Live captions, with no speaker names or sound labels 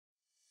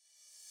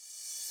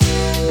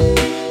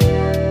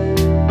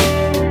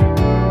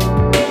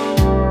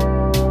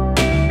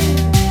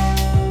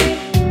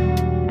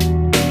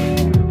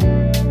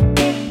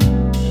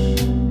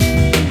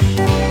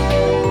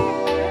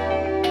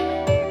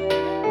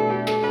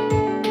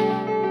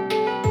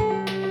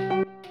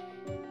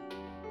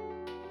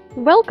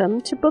Welcome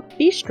to Book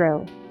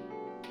Bistro,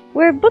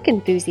 where book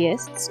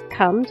enthusiasts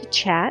come to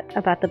chat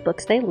about the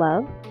books they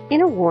love in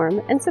a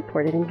warm and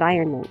supportive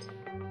environment.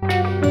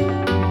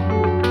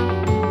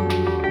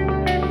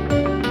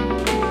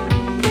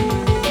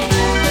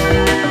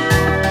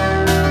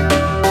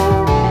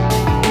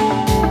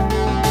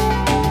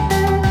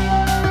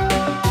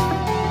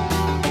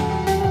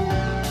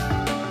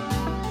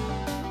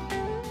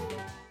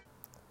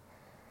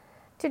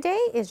 Today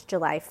is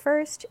July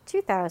 1st,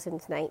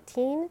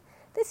 2019.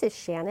 This is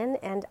Shannon,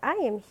 and I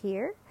am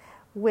here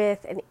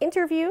with an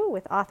interview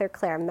with author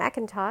Claire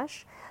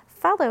Mackintosh,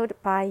 followed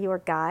by your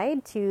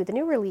guide to the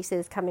new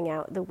releases coming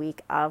out the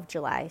week of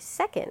July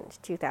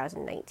 2nd,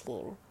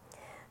 2019.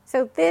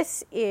 So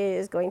this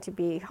is going to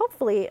be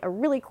hopefully a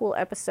really cool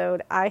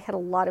episode. I had a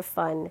lot of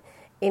fun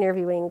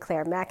interviewing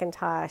Claire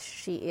Mackintosh.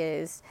 She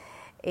is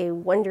a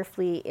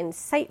wonderfully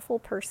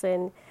insightful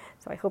person.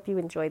 So I hope you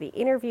enjoy the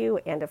interview.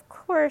 And of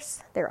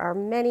course, there are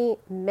many,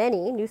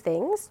 many new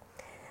things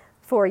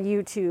for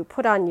you to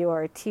put on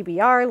your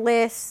TBR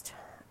list.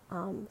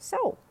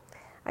 So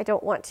I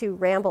don't want to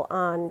ramble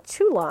on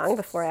too long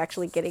before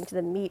actually getting to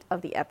the meat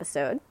of the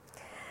episode.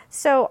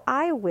 So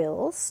I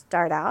will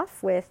start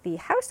off with the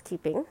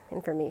housekeeping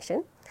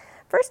information.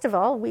 First of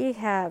all, we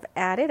have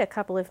added a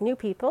couple of new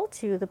people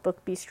to the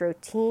Book Bistro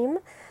team.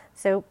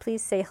 So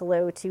please say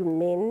hello to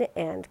Min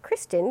and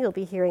Kristen. You'll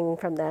be hearing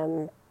from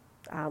them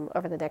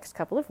over the next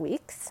couple of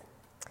weeks.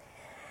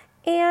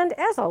 And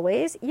as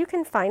always, you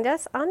can find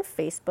us on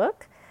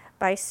Facebook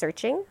by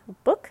searching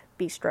Book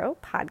Bistro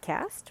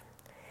Podcast.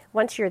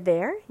 Once you're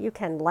there, you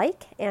can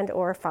like and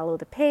or follow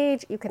the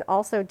page. You can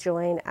also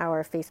join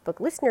our Facebook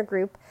listener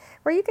group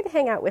where you can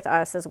hang out with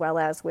us as well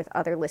as with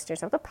other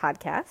listeners of the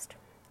podcast.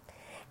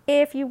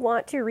 If you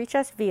want to reach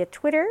us via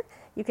Twitter,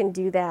 you can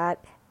do that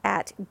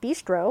at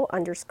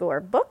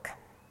bistro_book.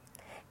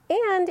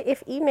 And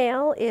if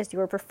email is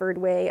your preferred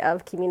way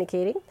of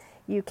communicating,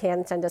 you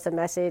can send us a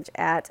message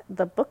at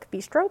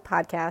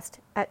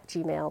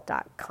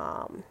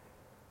thebookbistropodcast@gmail.com.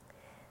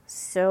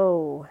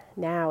 So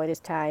now it is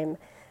time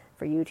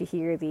for you to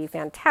hear the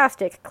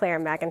fantastic Claire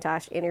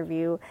Mackintosh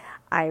interview.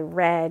 I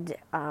read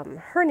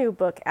her new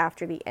book,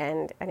 After the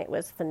End, and it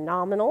was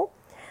phenomenal.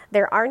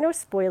 There are no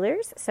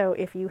spoilers, so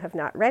if you have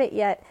not read it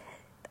yet,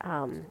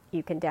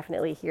 you can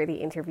definitely hear the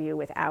interview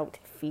without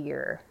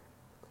fear.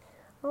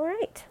 All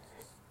right.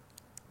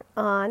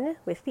 On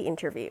with the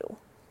interview.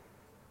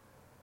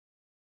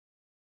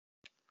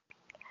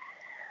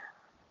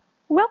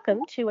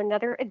 Welcome to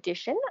another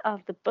edition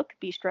of the Book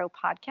Bistro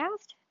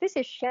podcast. This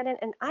is Shannon,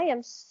 and I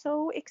am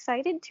so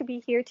excited to be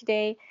here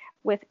today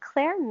with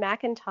Claire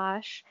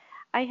Mackintosh.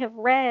 I have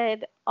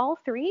read all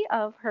three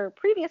of her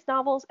previous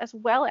novels as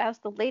well as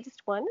the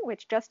latest one,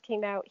 which just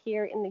came out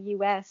here in the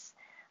US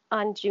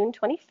on June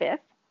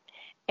 25th.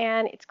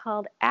 And it's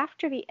called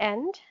After the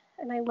End.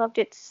 And I loved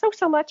it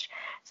so much.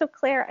 So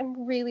Claire,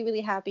 I'm really,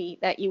 really happy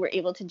that you were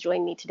able to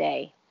join me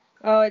today.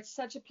 Oh, it's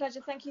such a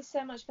pleasure. Thank you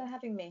so much for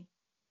having me.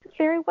 You're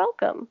very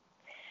welcome.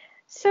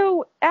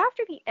 So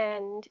After the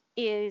End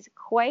is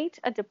quite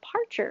a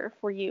departure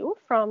for you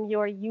from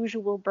your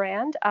usual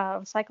brand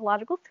of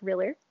psychological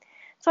thriller.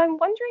 So I'm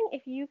wondering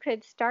if you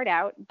could start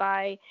out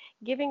by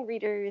giving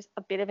readers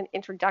a bit of an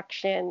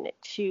introduction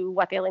to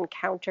what they'll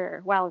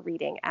encounter while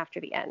reading After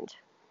the End.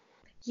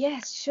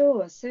 Yes,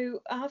 sure.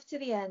 So After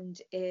the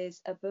End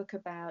is a book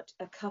about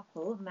a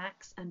couple,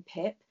 Max and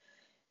Pip,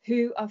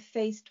 who are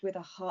faced with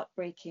a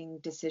heartbreaking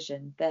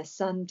decision. Their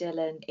son,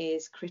 Dylan,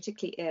 is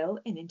critically ill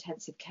in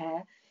intensive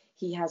care.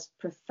 He has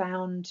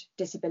profound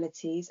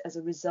disabilities as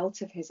a result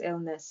of his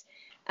illness.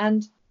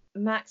 And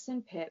Max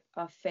and Pip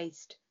are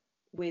faced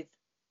with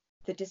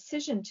the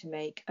decision to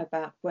make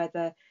about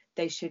whether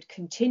they should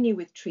continue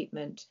with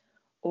treatment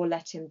or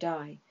let him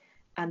die.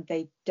 And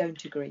they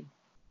don't agree.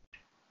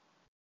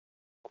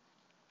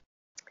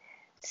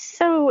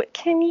 So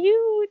can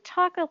you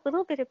talk a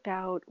little bit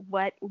about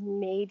what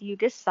made you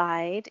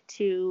decide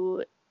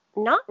to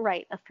not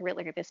write a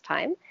thriller this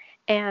time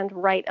and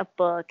write a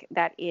book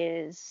that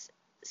is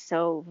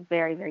so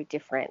very, very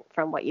different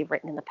from what you've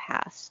written in the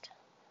past?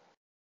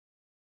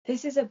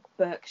 This is a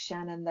book,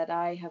 Shannon, that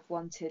I have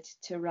wanted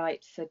to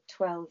write for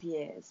 12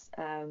 years,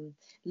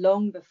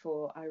 long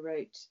before I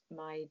wrote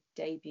my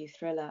debut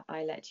thriller,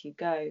 I Let You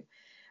Go.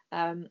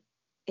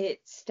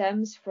 It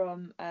stems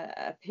from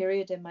a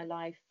period in my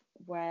life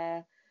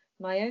where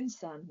my own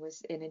son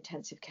was in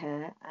intensive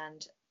care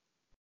and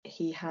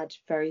he had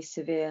very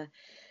severe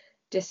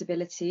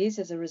disabilities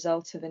as a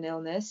result of an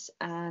illness,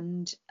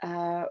 and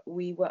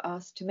we were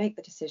asked to make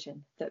the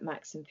decision that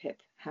Max and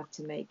Pip have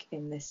to make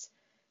in this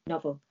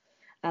novel.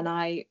 And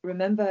I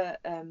remember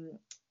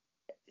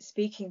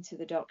speaking to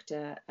the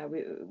doctor.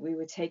 We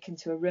were taken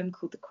to a room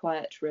called the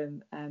Quiet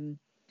Room,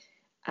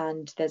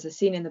 and there's a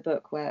scene in the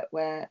book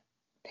where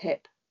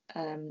Pip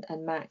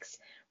and Max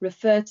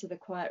refer to the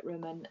quiet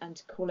room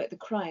and call it the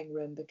crying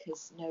room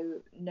because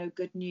no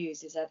good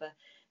news is ever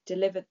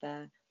delivered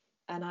there.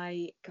 And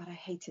I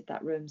hated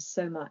that room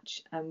so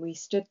much. And we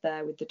stood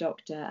there with the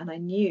doctor, and I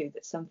knew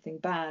that something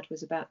bad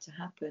was about to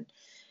happen.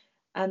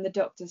 And the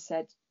doctor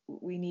said,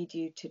 we need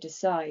you to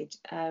decide.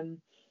 And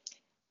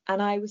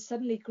I was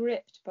suddenly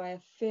gripped by a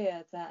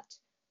fear that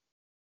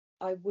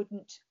I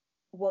wouldn't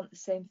want the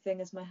same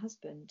thing as my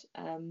husband.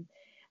 And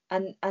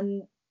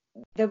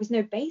there was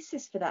no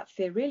basis for that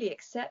fear really,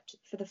 except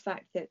for the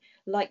fact that,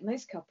 like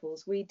most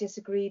couples, we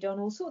disagreed on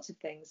all sorts of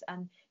things,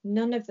 and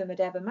none of them had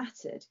ever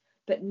mattered,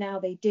 but now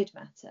they did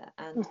matter,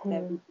 and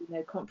there would be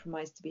no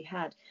compromise to be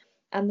had.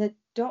 And the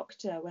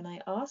doctor, when I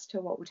asked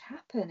her what would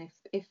happen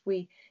if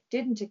we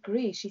didn't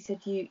agree, she said,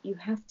 you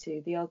have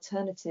to. The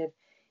alternative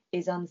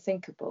is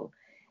unthinkable.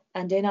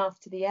 And in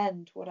After the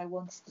End, what I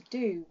wanted to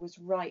do was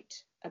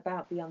write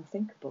about the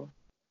unthinkable.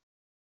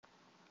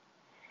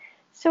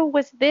 So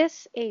was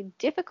this a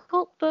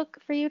difficult book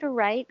for you to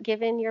write,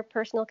 given your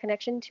personal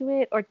connection to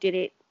it, or did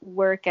it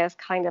work as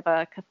kind of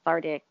a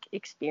cathartic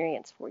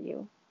experience for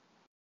you?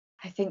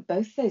 I think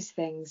both those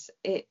things.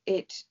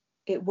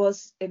 It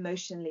was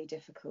emotionally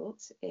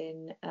difficult.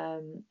 In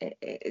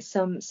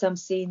some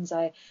scenes,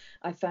 I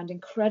found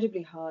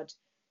incredibly hard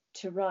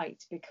to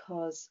write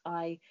because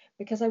I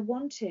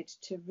wanted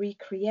to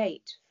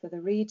recreate for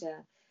the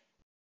reader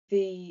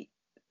the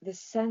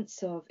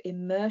sense of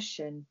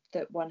immersion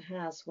that one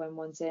has when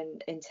one's in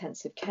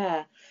intensive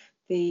care.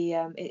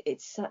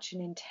 It's such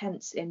an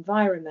intense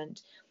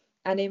environment,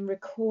 and in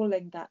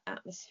recalling that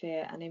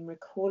atmosphere and in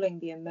recalling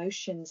the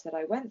emotions that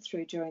I went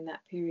through during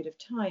that period of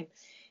time,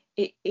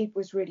 it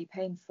was really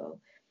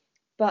painful.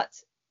 But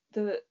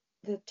the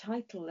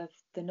title of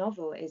the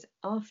novel is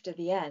After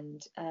the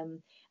End,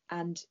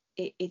 and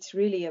it's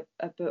really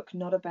a book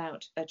not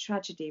about a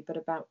tragedy, but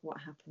about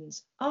what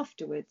happens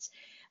afterwards.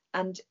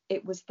 And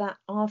it was that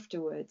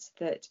afterwards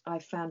that I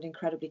found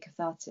incredibly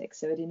cathartic.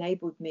 So it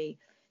enabled me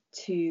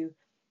to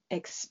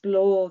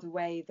explore the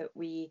way that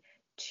we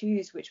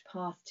choose which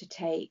path to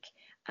take,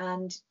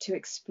 and to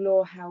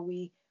explore how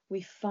we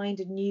find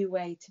a new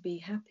way to be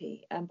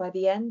happy. And by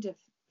the end of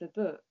the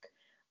book,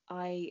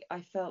 I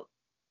felt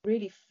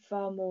really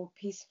far more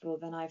peaceful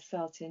than I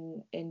felt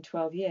in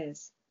 12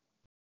 years.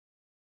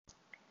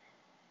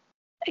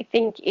 I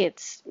think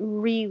it's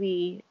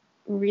really,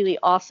 really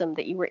awesome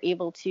that you were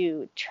able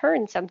to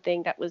turn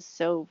something that was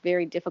so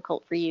very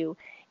difficult for you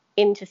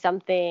into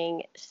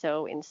something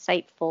so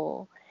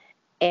insightful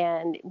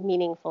and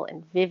meaningful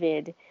and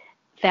vivid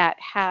that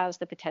has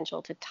the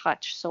potential to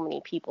touch so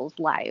many people's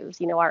lives.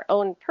 You know, our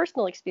own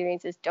personal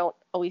experiences don't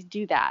always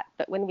do that,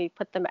 but when we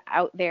put them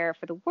out there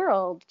for the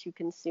world to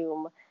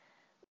consume,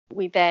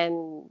 we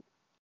then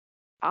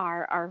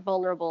are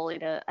vulnerable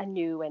in a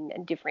new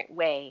and different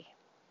way.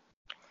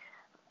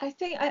 I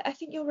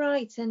think you're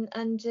right,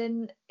 and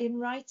in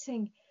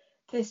writing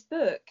this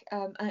book,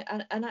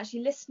 and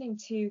actually listening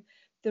to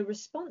the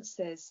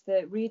responses,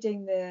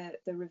 reading the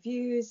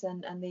reviews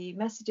and the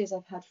messages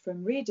I've had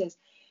from readers,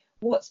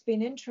 what's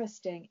been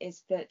interesting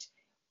is that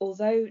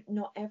although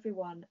not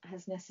everyone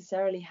has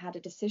necessarily had a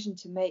decision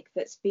to make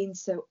that's been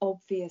so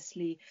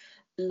obviously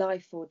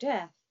life or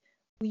death,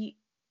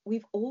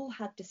 we've all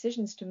had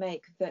decisions to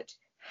make that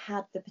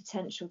had the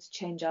potential to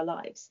change our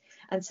lives.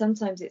 And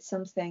sometimes it's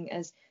something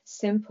as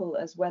simple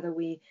as whether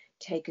we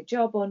take a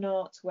job or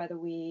not, whether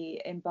we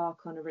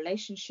embark on a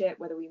relationship,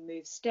 whether we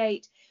move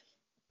state.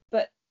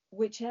 But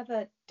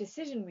whichever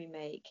decision we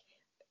make,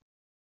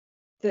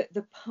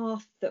 the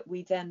path that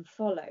we then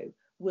follow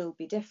will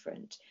be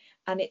different.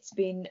 And it's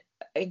been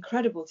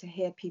incredible to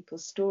hear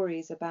people's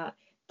stories about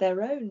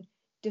their own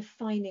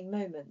defining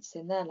moments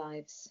in their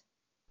lives.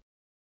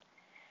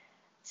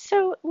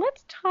 So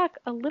let's talk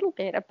a little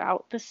bit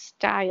about the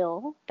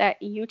style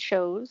that you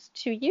chose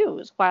to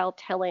use while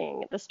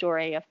telling the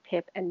story of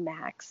Pip and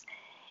Max.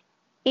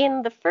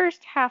 In the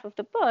first half of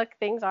the book,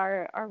 things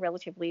are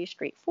relatively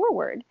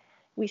straightforward.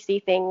 We see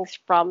things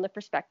from the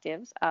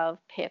perspectives of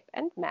Pip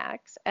and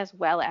Max, as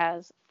well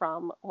as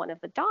from one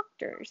of the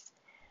doctors.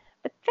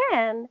 But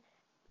then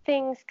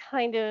things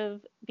kind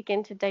of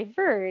begin to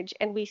diverge,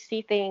 and we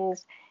see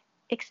things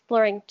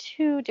exploring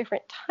two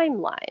different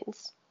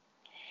timelines,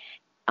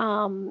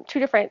 two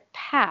different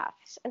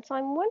paths. And so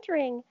I'm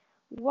wondering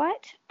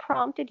what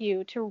prompted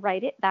you to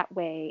write it that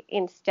way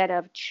instead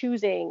of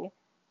choosing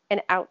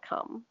an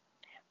outcome?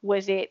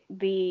 Was it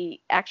the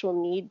actual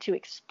need to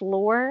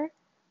explore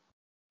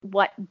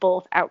what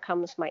both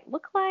outcomes might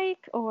look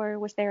like, or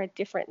was there a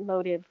different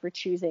motive for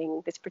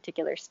choosing this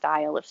particular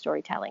style of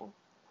storytelling?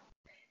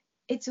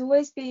 It's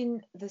always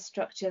been the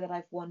structure that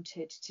I've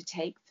wanted to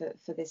take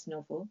for this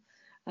novel.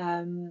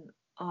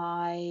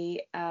 I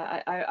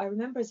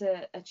remember as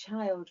a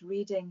child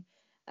reading,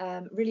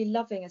 really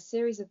loving a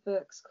series of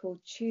books called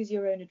Choose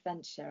Your Own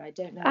Adventure. I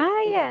don't know.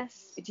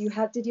 Yes. Did you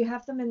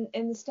have them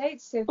in the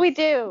States? So we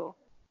do.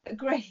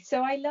 Great.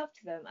 So I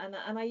loved them,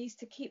 and I used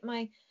to keep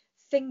my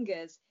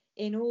fingers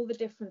in all the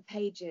different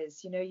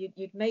pages. You know,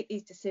 you'd make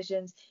these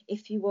decisions.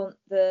 If you want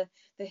the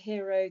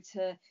hero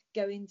to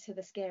go into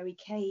the scary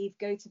cave,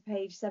 go to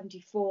page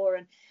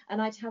 74,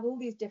 and I'd have all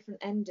these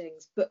different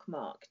endings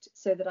bookmarked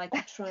so that I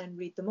could try and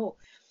read them all.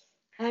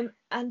 And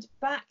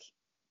back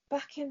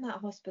in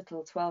that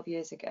hospital 12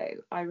 years ago,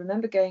 I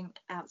remember going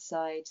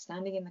outside,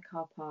 standing in the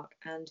car park,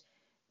 and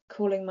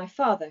calling my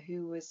father,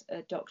 who was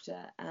a doctor,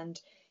 and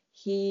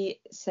he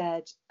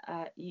said,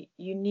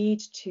 you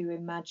need to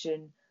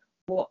imagine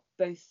what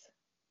both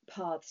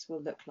paths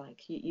will look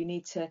like. You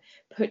need to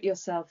put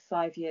yourself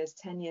 5 years,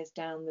 10 years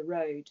down the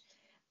road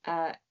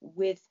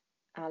with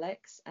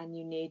Alex, and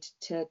you need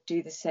to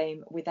do the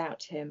same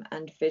without him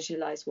and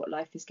visualize what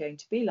life is going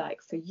to be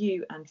like for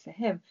you and for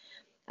him.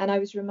 And I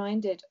was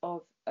reminded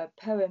of a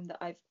poem that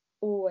I've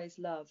always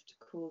loved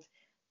called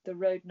The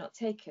Road Not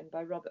Taken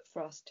by Robert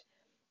Frost.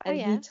 And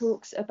he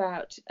talks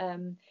about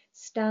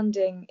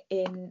standing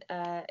in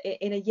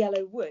a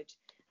yellow wood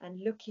and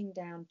looking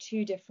down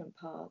two different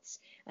paths.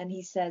 And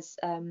he says,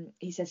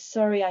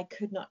 sorry, I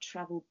could not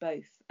travel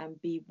both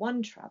and be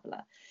one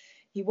traveller.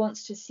 He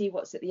wants to see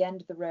what's at the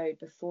end of the road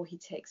before he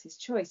takes his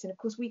choice. And of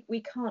course,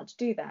 we can't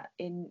do that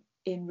in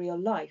real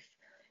life,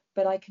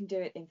 but I can do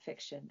it in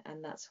fiction.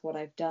 And that's what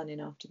I've done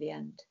in After the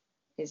End,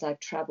 is I've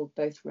travelled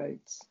both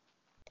roads.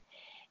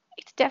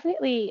 It's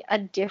definitely a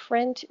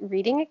different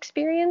reading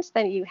experience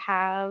than you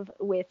have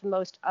with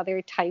most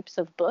other types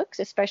of books,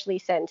 especially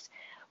since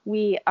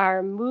we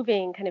are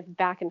moving kind of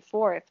back and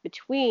forth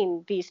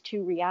between these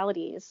two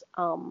realities,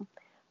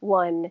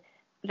 one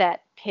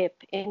that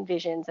Pip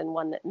envisions and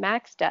one that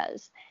Max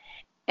does.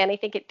 And I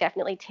think it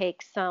definitely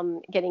takes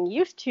some getting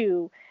used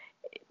to,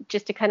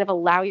 just to kind of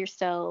allow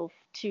yourself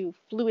to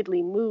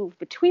fluidly move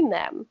between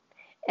them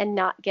and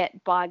not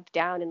get bogged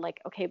down in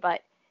like, okay,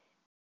 but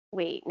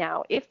wait,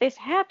 now if this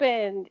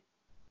happened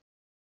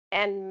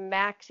and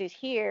Max is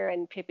here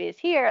and Pip is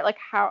here, like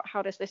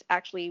how does this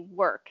actually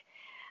work?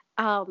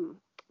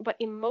 But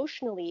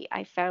emotionally,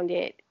 I found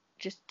it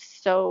just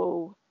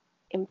so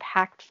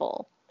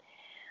impactful.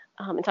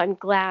 And so I'm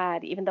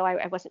glad, even though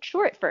I wasn't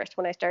sure at first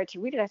when I started to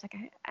read it, I was like,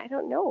 I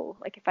don't know,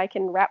 like if I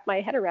can wrap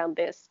my head around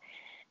this.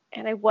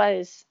 And I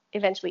was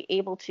eventually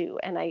able to,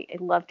 and I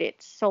loved it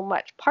so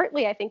much.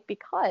 Partly, I think,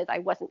 because I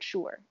wasn't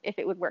sure if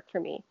it would work for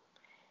me.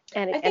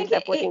 And it ended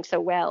up working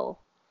so well.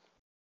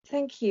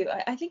 Thank you.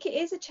 I think it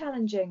is a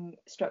challenging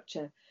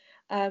structure.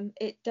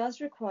 It does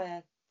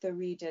require the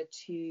reader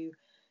to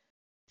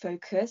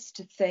focus,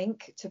 to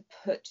think, to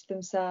put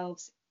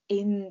themselves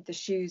in the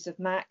shoes of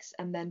Max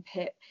and then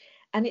Pip.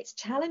 And it's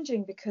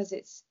challenging because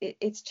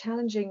it's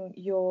challenging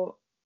your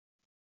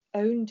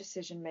own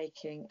decision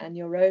making and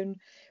your own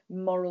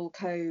moral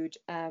code,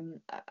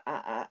 and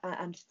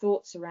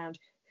thoughts around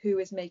who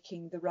is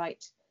making the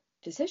right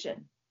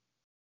decision.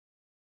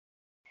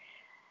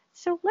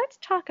 So let's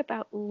talk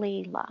about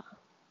Layla.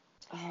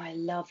 Oh, I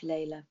love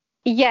Layla.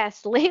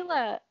 Yes,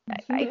 Layla,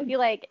 I feel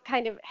like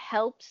kind of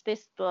helps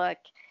this book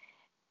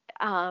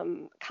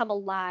come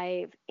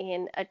alive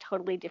in a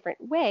totally different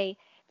way,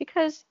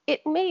 because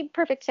it made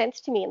perfect sense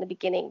to me in the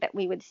beginning that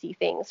we would see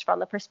things from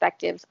the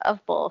perspectives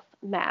of both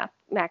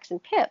Max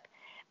and Pip.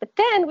 But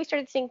then we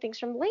started seeing things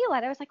from Layla,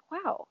 and I was like,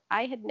 wow,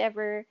 I had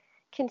never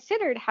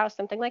considered how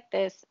something like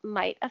this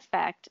might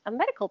affect a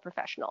medical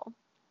professional.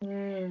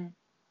 Mm.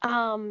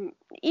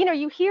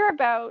 You hear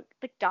about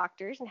like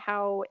doctors and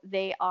how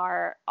they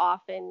are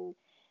often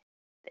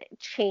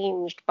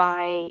changed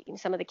by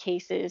some of the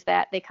cases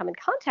that they come in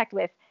contact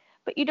with,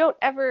 but you don't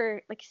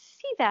ever like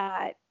see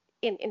that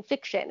in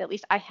fiction. At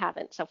least I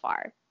haven't so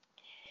far.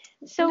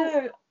 So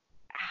no.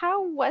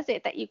 How was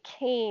it that you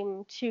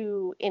came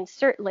to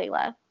insert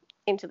Layla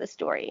into the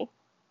story?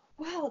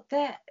 Well,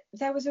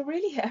 there was a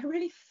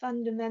really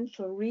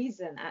fundamental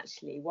reason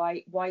actually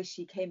why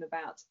she came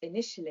about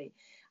initially,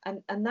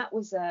 and that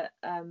was a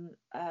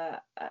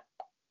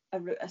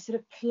sort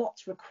of plot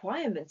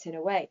requirement in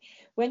a way.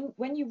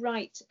 When you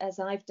write, as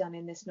I've done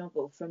in this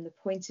novel, from the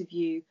point of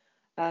view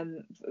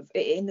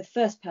in the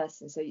first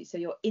person, so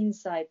you're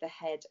inside the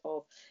head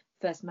of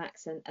first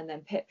Max and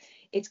then Pip,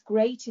 it's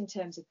great in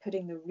terms of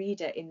putting the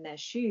reader in their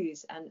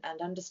shoes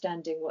and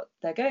understanding what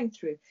they're going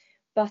through.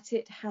 But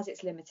it has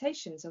its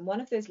limitations, and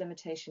one of those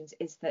limitations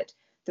is that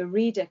the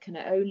reader can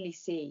only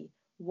see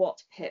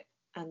what Pip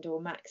and or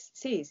Max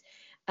sees.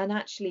 And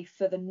actually,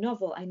 for the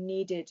novel, I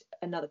needed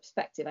another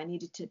perspective. I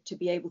needed to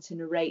be able to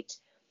narrate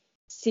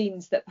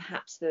scenes that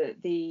perhaps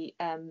the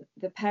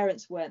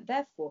parents weren't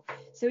there for.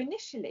 So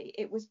initially,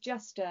 it was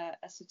just a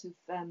sort of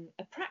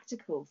a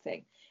practical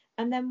thing.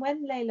 And then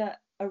when Layla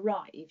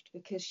arrived,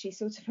 because she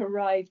sort of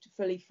arrived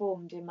fully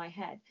formed in my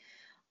head,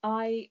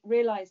 I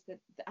realised that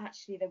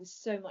actually there was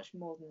so much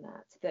more than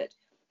that. That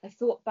I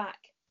thought back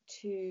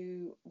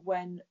to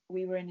when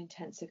we were in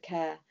intensive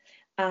care,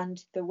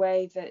 and the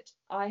way that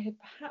I had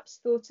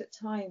perhaps thought at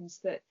times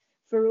that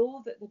for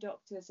all that the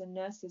doctors and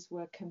nurses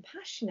were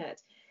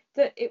compassionate,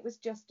 that it was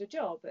just a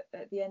job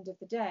at the end of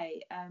the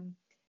day,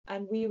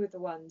 and we were the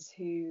ones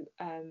who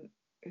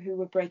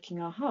were breaking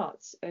our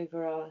hearts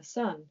over our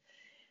son.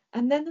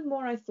 And then the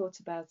more I thought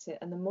about it,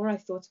 and the more I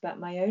thought about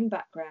my own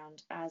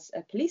background as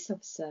a police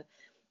officer,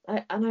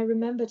 and I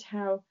remembered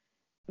how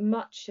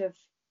much of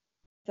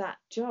that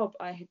job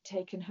I had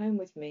taken home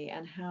with me,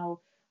 and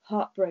how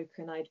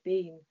heartbroken I'd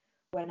been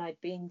when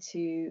I'd been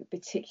to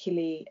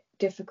particularly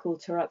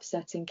difficult or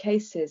upsetting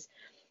cases.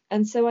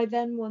 And so I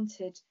then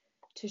wanted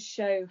to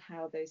show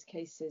how those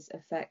cases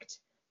affect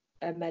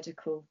a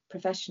medical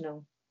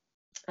professional.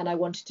 I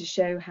wanted to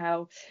show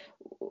how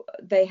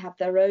they have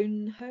their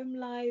own home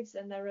lives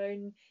and their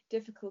own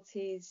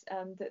difficulties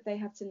that they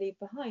have to leave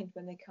behind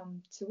when they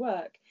come to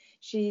work.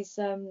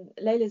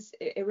 Layla's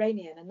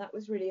Iranian, and that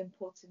was really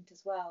important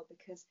as well,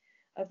 because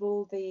of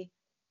all the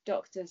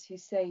doctors who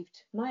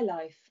saved my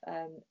life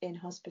in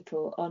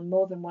hospital on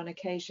more than one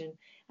occasion,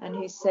 and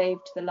who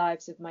saved the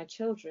lives of my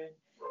children,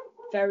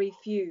 very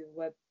few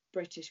were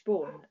British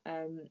born,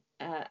 and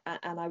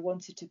I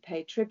wanted to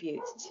pay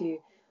tribute to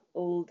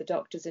all the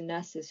doctors and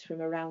nurses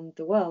from around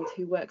the world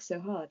who work so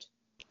hard.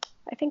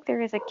 I think there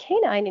is a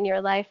canine in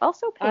your life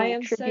also paying I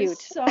am tribute.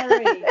 so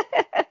sorry.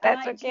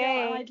 That's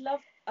okay.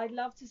 I'd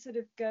love to sort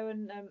of go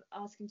and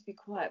ask him to be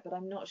quiet, but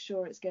I'm not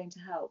sure it's going to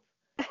help.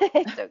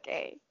 It's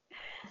okay.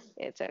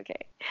 It's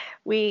okay.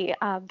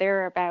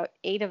 There are about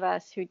 8 of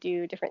us who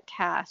do different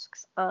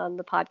tasks on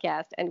the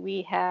podcast, and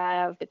we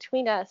have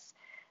between us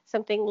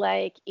something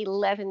like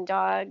 11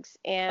 dogs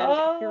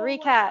and 3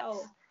 cats,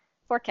 Wow.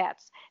 4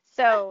 cats.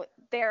 So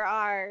there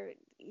are,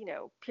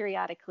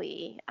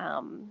 periodically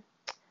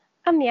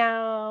a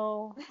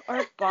meow or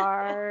a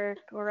bark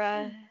or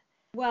a.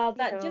 Well,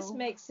 that just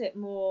makes it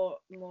more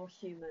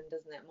human,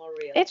 doesn't it? More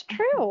real. It's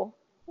true.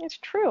 It's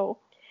true.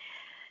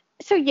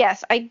 So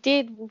yes, I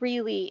did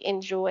really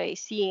enjoy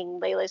seeing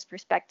Layla's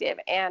perspective,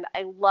 and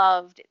I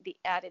loved the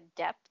added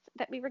depth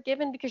that we were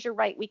given, because you're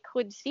right, we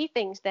could see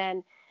things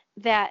then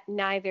that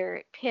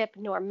neither Pip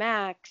nor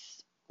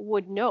Max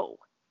would know.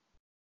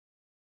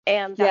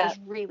 And that was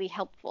really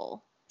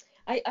helpful.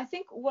 I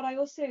think what I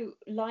also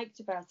liked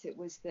about it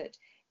was that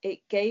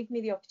it gave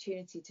me the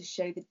opportunity to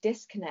show the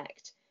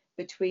disconnect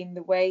between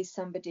the way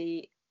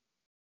somebody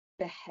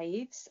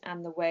behaves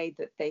and the way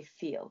that they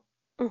feel.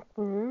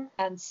 Mm-hmm.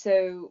 And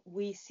so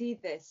we see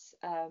this,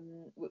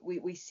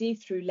 we see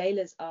through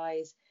Layla's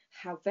eyes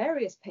how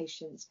various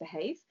patients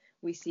behave.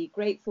 We see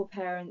grateful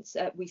parents,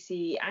 we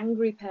see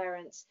angry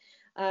parents,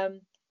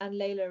 and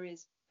Layla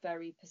is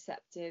very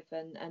perceptive,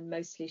 and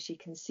mostly she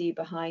can see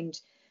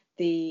behind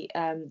the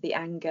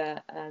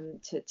anger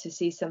to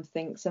see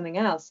something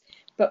else.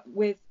 But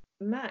with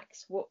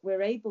Max, what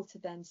we're able to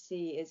then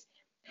see is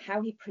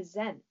how he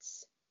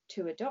presents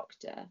to a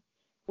doctor,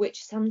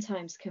 which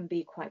sometimes can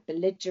be quite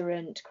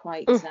belligerent,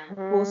 quite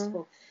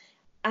forceful.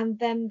 And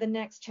then the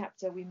next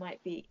chapter, we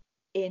might be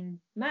in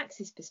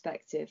Max's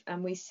perspective,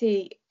 and we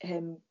see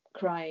him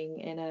crying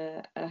in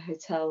a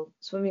hotel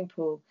swimming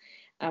pool,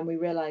 and we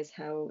realize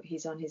how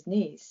he's on his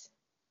knees.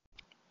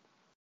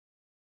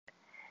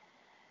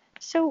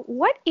 So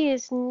what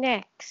is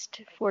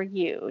next for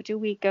you? Do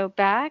we go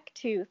back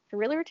to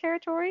thriller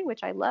territory,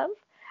 which I love,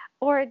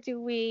 or do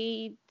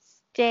we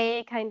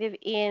stay kind of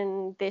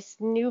in this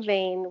new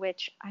vein,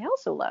 which I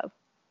also love?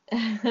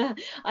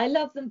 I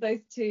love them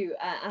both too,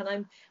 and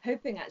I'm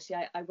hoping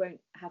actually I won't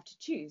have to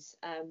choose.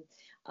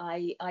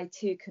 I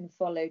too can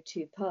follow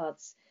 2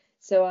 paths.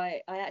 So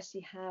I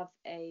actually have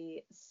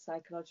a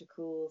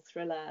psychological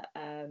thriller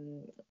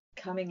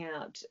coming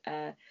out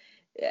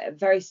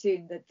very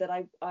soon that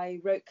I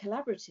wrote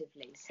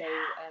collaboratively.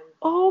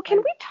 So can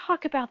we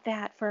talk about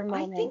that for a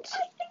moment? I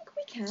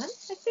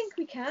think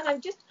we can.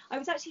 I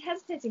was actually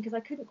hesitating because I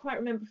couldn't quite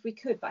remember if we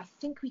could, but I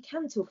think we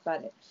can talk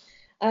about it.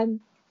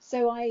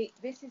 So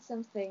this is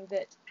something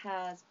that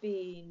has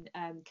been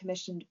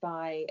commissioned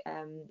by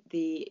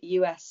the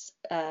US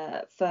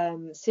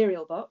firm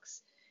Serial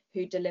Box,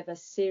 who deliver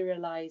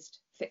serialized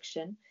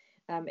fiction.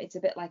 It's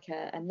a bit like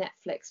a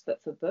Netflix,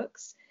 but for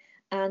books.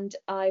 And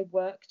I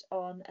worked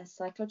on a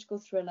psychological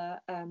thriller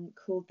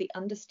called The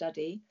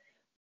Understudy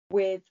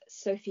with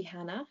Sophie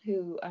Hannah,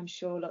 who I'm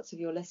sure lots of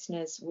your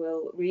listeners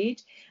will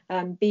read,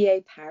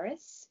 B.A.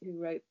 Paris, who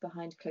wrote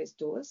Behind Closed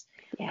Doors,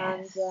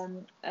 yes.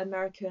 and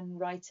American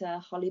writer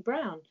Holly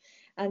Brown.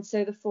 And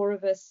so the 4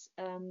 of us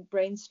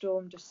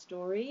brainstormed a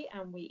story,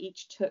 and we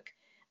each took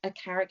a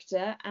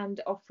character,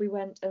 and off we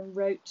went and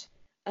wrote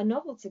a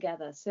novel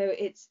together. So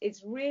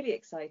it's really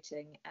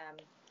exciting,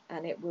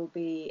 and it will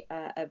be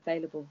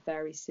available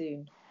very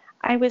soon.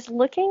 I was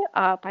looking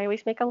up, I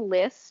always make a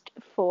list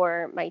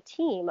for my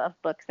team of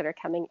books that are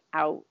coming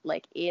out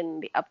like in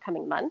the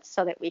upcoming months,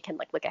 so that we can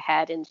like look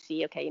ahead and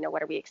see, okay,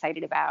 what are we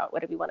excited about?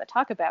 What do we want to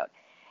talk about?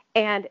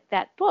 And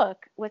that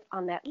book was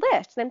on that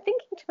list. And I'm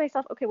thinking to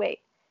myself, okay,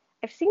 wait,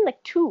 I've seen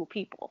like 2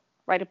 people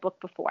write a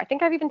book before. I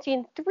think I've even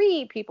seen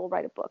 3 people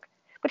write a book,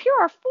 but here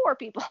are 4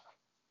 people.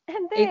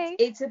 And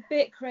it's a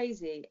bit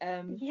crazy.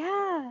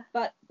 Yeah.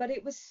 But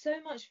it was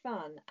so much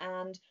fun.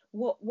 And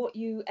what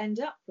you end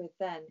up with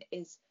then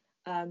is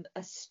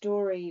a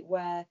story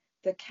where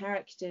the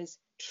characters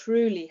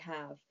truly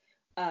have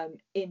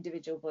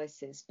individual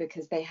voices,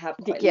 because they have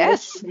quite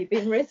literally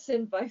been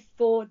written by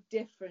 4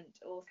 different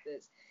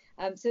authors.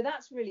 So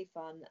that's really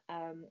fun.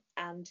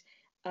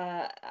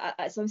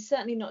 So I'm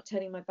certainly not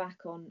turning my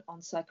back on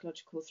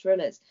psychological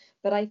thrillers,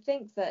 but I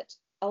think that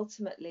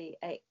ultimately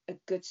a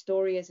good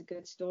story is a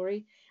good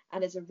story,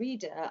 and as a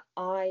reader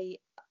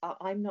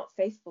I'm not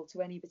faithful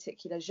to any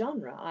particular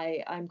genre.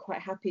 I'm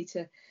quite happy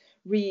to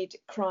read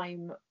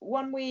crime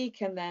one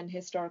week, and then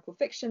historical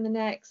fiction the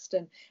next,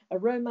 and a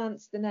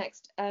romance the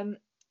next,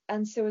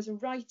 and so as a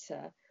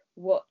writer,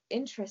 what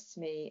interests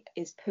me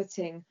is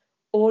putting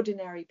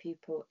ordinary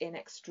people in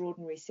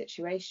extraordinary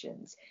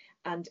situations,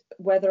 and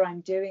whether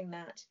I'm doing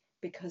that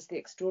because the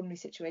extraordinary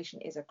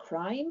situation is a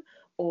crime,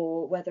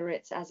 or whether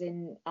it's, as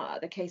in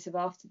the case of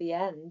After the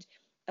End,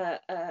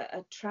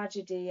 a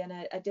tragedy and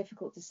a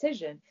difficult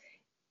decision.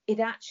 It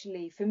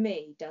actually, for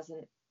me,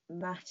 doesn't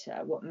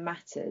matter. What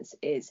matters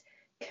is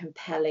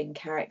compelling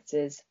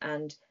characters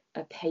and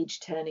a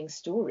page-turning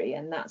story,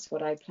 and that's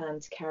what I plan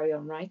to carry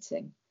on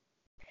writing.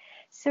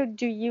 So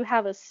do you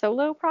have a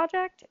solo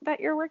project that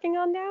you're working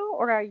on now,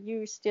 or are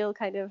you still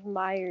kind of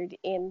mired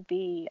in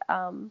the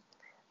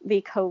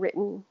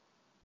co-written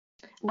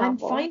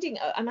novel?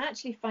 I'm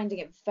actually finding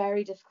it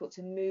very difficult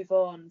to move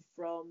on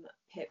from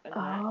Pip and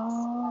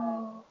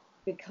Max,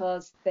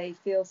 because they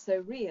feel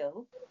so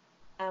real,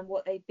 and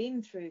what they've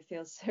been through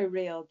feels so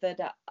real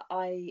that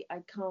I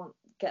can't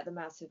get them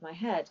out of my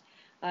head.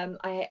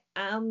 I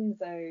am,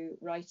 though,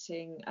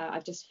 writing,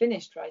 I've just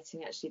finished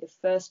writing actually the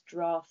first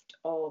draft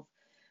of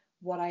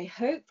what I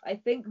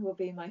think will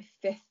be my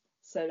 5th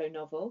solo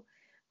novel,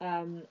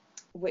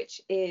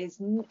 which is,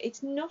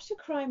 it's not a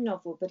crime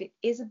novel, but it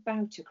is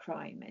about a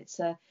crime. It's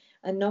a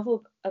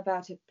novel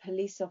about a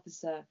police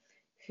officer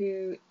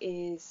who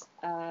is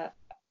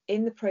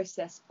in the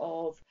process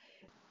of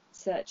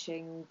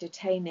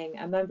detaining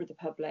a member of the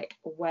public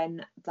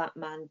when that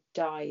man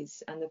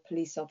dies, and the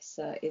police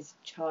officer is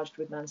charged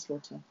with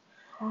manslaughter.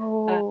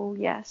 Oh,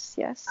 yes.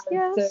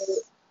 So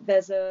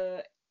there's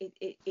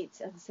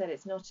it's, as I said,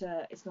 it's not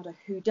a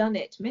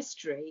whodunit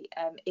mystery.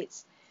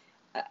 It's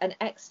an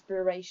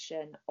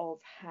exploration of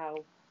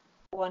how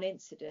one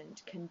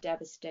incident can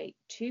devastate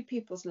 2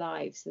 people's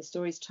lives. The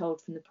story is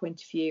told from the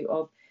point of view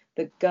of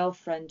the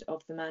girlfriend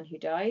of the man who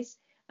dies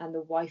and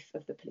the wife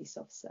of the police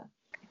officer,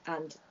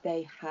 and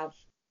they have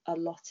a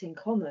lot in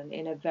common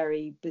in a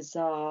very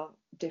bizarre,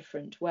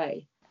 different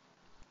way.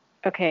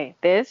 Okay,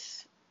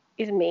 this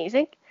is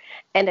amazing,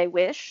 and I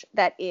wish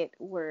that it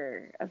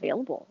were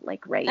available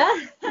like right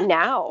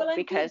now. Well,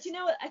 because you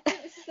know what? I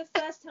think this is the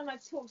first time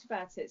I've talked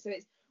about it, so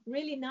it's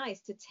really nice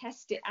to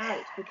test it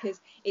out,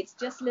 because it's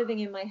just living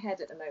in my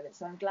head at the moment.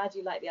 So I'm glad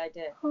you like the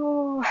idea.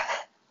 Oh,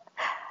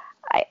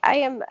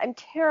 I'm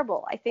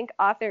terrible. I think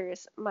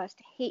authors must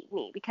hate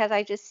me because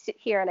I just sit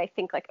here and I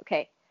think like,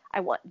 okay, I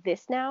want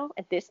this now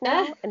and this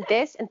now and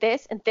this and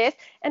this and this,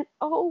 and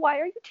oh, why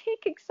are you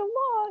taking so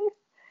long?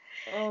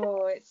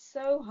 Oh, it's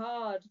so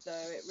hard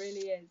though. It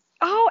really is.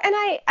 Oh, and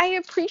I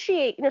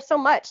appreciate, so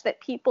much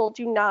that people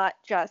do not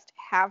just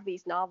have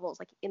these novels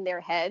like in their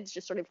heads,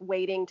 just sort of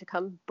waiting to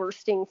come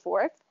bursting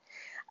forth.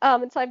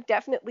 And so I'm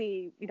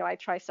definitely, I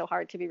try so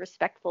hard to be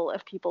respectful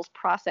of people's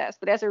process.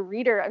 But as a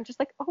reader, I'm just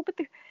like, oh, but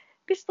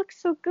this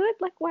looks so good.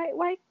 Like,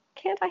 why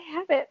can't I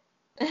have it?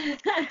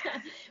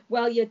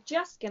 Well, you're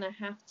just going to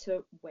have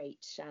to wait,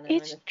 Shannon,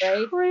 It's I'm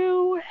afraid.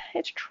 True.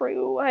 It's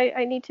true.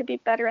 I need to be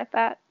better at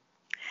that.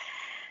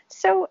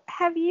 So,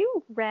 have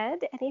you read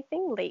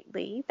anything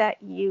lately that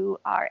you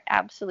are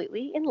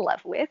absolutely in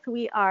love with?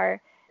 We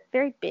are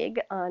very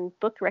big on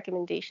book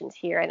recommendations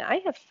here, and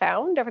I have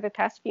found over the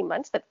past few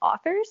months that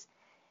authors,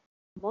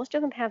 most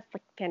of them have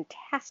like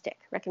fantastic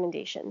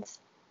recommendations.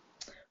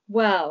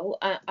 Well,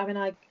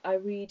 I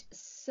read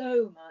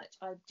so much.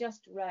 I've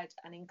just read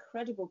an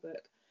incredible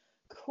book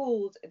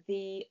called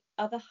The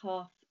Other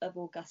Half of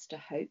Augusta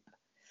Hope,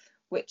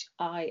 which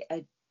I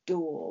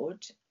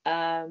adored.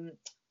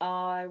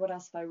 What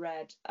else have I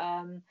read?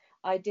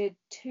 I did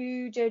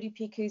 2 Jodi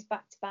Picoults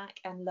back to back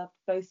and loved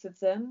both of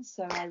them.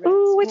 So I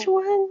read which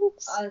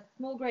ones?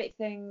 Small Great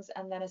Things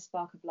and then A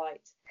Spark of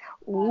Light.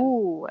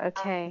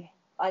 Okay.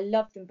 I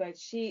love them both.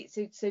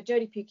 So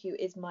Jodi Picoult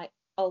is my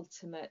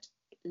ultimate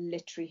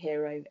literary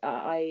hero.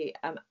 I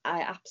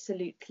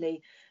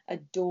absolutely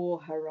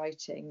adore her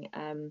writing.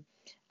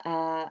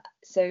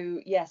 So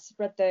yes,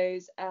 read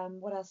those.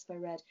 What else have I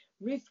read?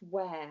 Ruth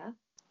Ware.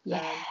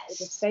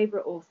 Is a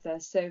favourite author.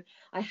 So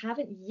I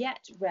haven't yet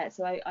read.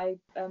 So I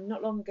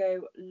not long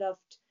ago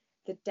loved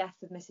The Death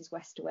of Mrs.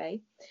 Westaway.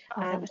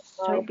 Oh, that was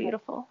so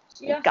beautiful.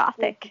 Just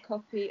Gothic. A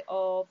copy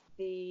of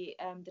the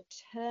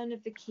Turn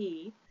of the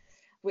Key,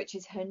 which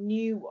is her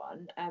new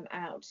one,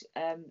 out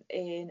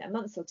in a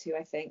month or 2,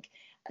 I think.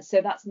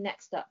 So that's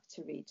next up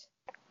to read.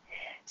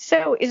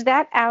 So is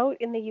that out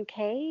in the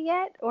UK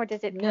yet, or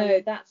does it? No,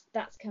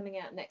 that's coming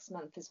out next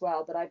month as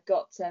well. But I've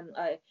got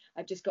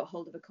I've just got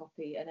hold of a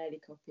copy, an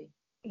early copy.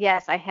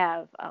 Yes, I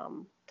have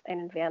an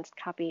advanced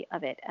copy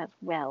of it as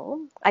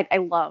well. I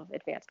love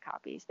advanced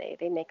copies.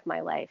 They make my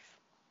life.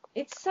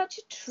 It's such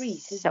a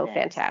treat. So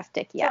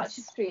fantastic. Yes.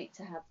 Such a treat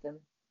to have them.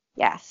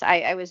 Yes,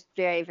 I was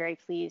very, very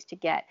pleased to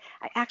get.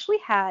 I actually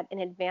had an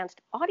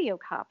advanced audio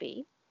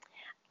copy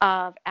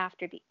of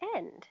After the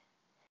End.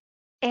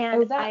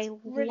 And I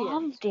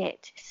loved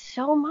it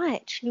so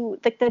much.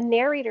 Like the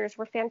narrators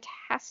were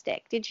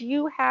fantastic. Did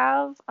you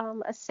have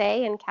a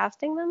say in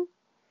casting them?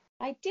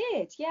 I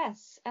did,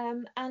 yes.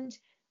 And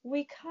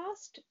we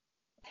cast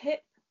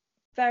Pip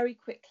very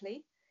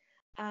quickly.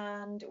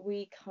 and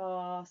we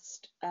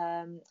cast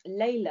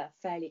Layla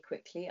fairly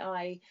quickly.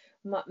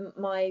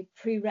 My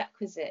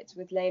prerequisite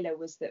with Layla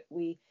was that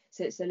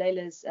so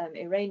Layla's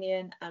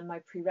Iranian, and my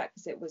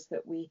prerequisite was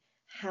that we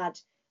had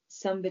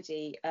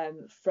somebody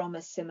from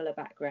a similar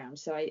background.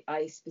 So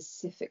I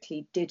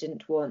specifically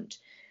didn't want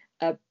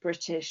a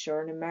British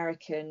or an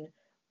American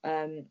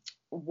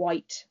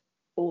white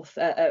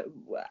author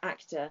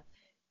actor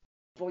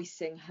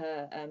voicing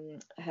her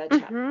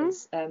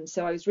chapters.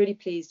 So I was really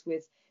pleased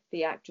with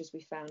the actress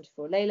we found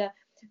for Layla.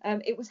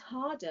 It was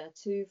harder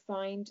to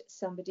find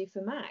somebody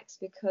for Max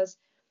because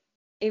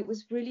it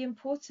was really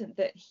important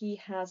that he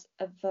has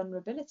a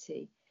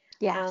vulnerability.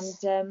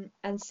 Yes.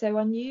 And so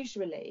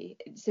unusually,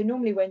 so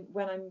normally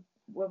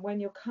when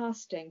you're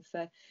casting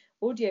for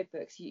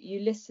audiobooks,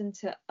 you listen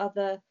to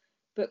other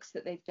books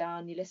that they've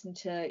done, you listen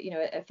to,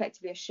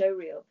 effectively a show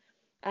reel,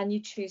 and you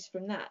choose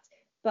from that.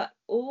 But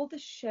all the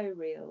show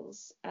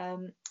reels,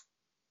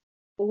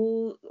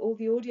 all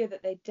the audio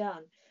that they'd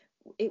done,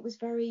 it was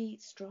very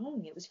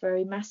strong. It was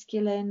very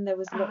masculine. There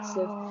was lots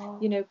of,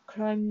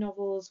 crime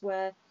novels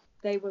where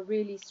they were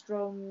really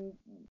strong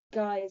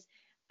guys,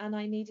 and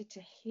I needed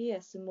to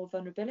hear some more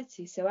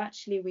vulnerability. So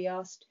actually, we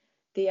asked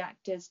the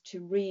actors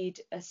to read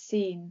a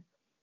scene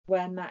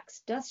where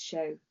Max does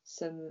show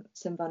some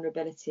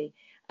vulnerability,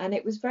 and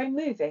it was very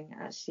moving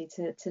actually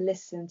to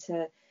listen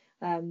to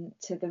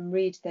them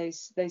read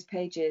those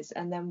pages.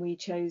 And then we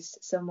chose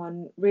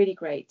someone really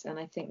great, and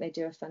I think they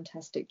do a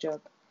fantastic job.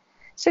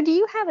 So do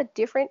you have a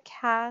different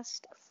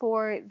cast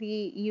for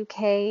the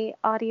UK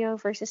audio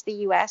versus the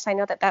US? I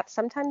know that that's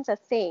sometimes a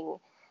thing.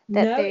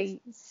 It's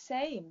the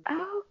same.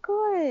 Oh,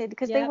 good,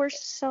 because they were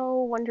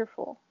so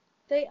wonderful.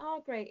 They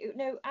are great.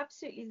 No,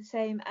 absolutely the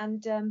same.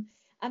 And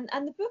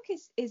the book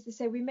is the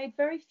same. We made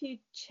very few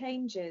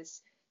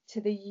changes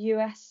to the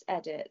US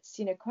edits.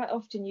 Quite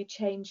often you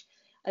change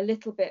a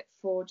little bit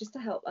for just to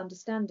help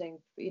understanding,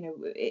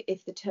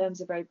 if the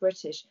terms are very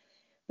British.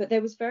 But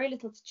there was very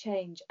little to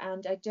change,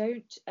 and I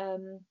don't.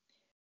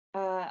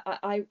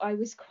 I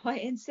was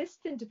quite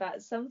insistent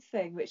about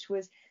something, which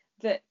was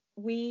that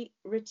we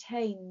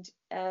retained.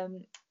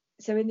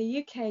 So in the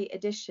UK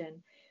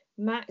edition,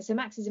 Max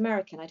is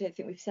American. I don't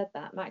think we've said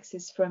that. Max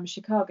is from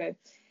Chicago,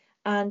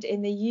 and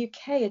in the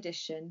UK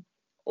edition,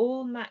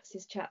 all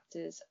Max's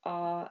chapters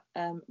are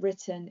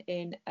written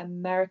in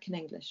American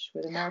English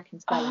with American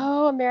spelling.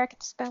 Oh,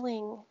 American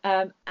spelling.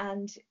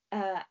 And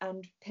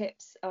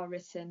Pip's are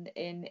written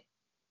in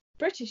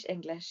British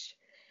English.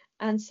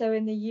 And so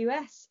in the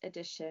US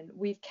edition,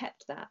 we've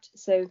kept that.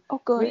 So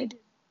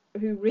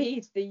who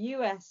read the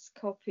US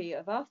copy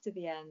of After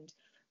the End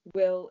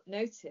will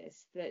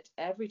notice that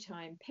every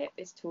time Pip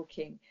is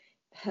talking,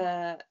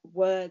 her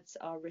words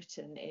are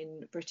written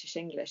in British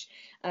English.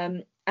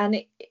 And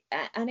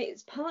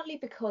it's partly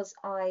because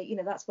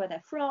that's where they're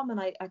from, and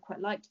I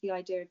quite liked the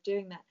idea of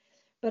doing that.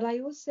 But I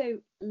also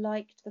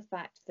liked the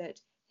fact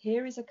that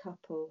here is a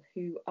couple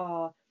who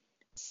are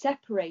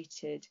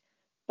separated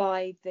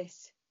by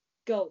this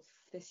gulf,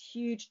 this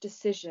huge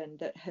decision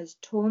that has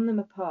torn them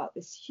apart,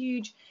 this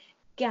huge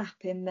gap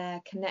in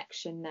their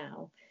connection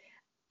now.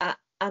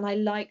 And I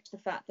liked the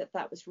fact that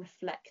that was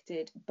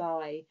reflected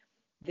by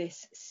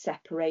this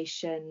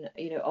separation,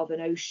 of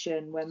an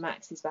ocean where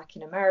Max is back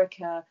in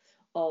America,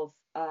 of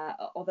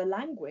a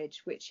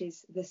language which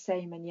is the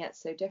same and yet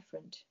so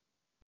different.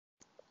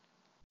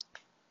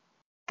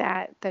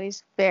 That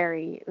is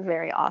very,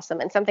 very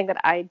awesome, and something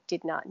that I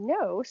did not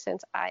know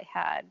since I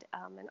had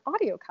an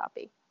audio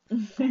copy.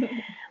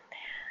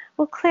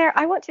 Well, Claire,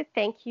 I want to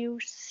thank you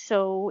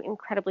so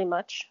incredibly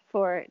much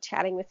for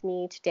chatting with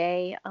me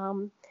today.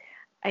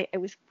 I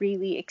was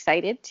really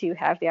excited to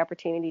have the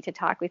opportunity to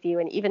talk with you,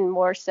 and even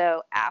more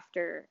so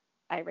after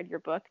I read your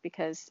book,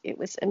 because it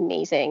was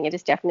amazing. It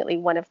is definitely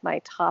one of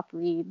my top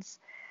reads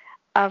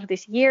of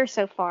this year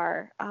so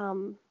far.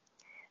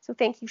 So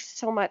thank you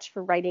so much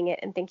for writing it,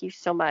 and thank you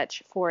so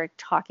much for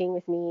talking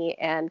with me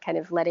and kind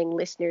of letting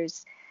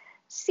listeners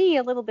see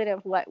a little bit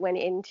of what went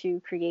into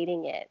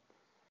creating it.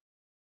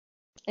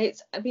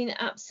 It's been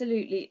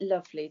absolutely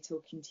lovely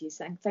talking to you,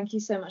 Sang. Thank you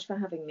so much for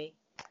having me.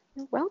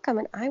 You're welcome,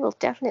 and I will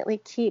definitely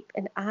keep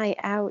an eye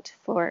out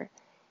for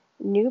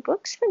new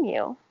books from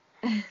you.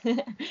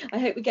 I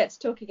hope we get to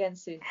talk again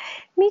soon.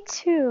 Me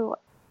too.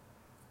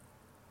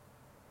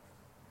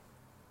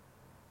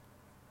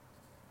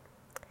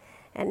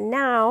 And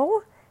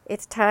now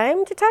it's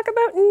time to talk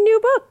about new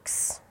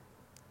books,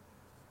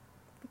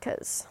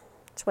 because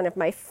it's one of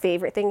my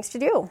favorite things to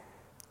do.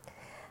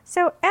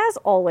 So as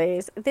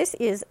always, this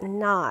is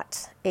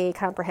not a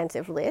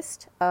comprehensive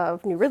list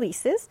of new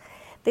releases.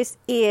 This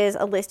is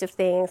a list of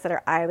things that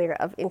are either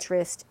of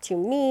interest to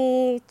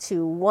me,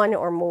 to one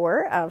or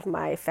more of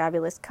my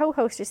fabulous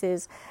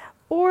co-hostesses,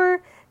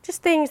 or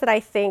just things that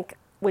I think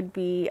would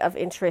be of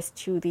interest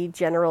to the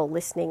general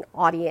listening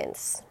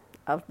audience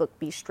of Book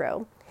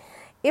Bistro.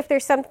 If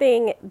there's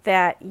something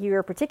that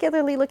you're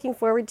particularly looking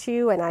forward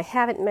to and I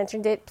haven't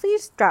mentioned it,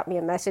 please drop me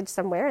a message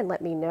somewhere and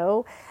let me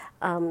know.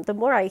 The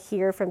more I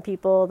hear from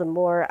people, the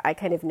more I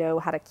kind of know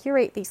how to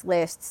curate these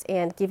lists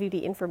and give you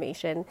the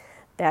information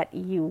that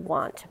you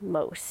want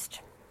most.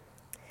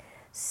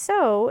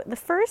 So the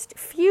first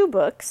few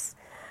books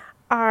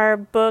are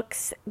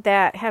books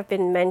that have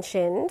been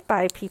mentioned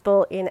by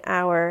people in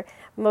our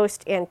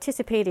most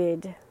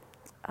anticipated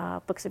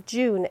Books of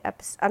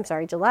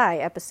July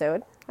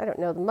episode. I don't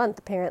know the month,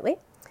 apparently.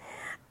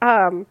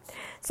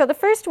 So the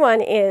first one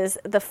is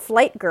The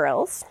Flight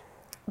Girls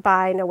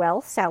by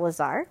Noelle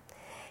Salazar.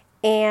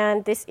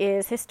 And this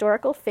is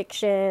historical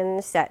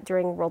fiction set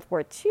during World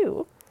War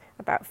II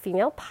about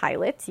female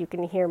pilots. You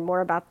can hear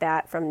more about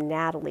that from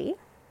Natalie.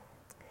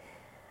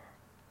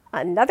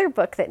 Another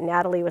book that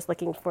Natalie was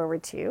looking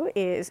forward to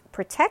is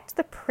Protect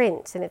the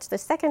Prince, and it's the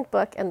second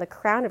book in the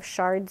Crown of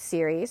Shards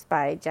series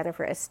by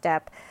Jennifer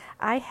Estep.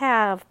 I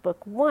have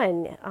book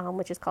 1,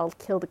 which is called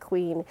Kill the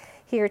Queen,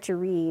 here to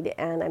read,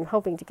 and I'm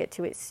hoping to get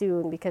to it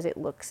soon because it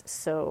looks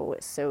so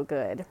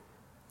good.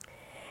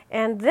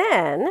 And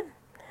then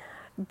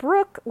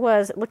Brooke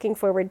was looking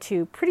forward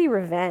to Pretty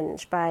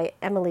Revenge by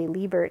Emily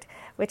Liebert,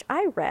 which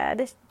I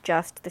read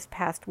just this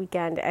past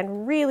weekend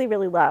and really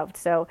loved.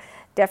 So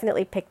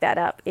definitely pick that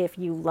up if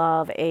you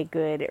love a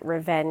good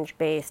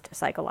revenge-based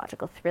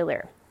psychological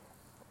thriller.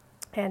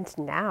 And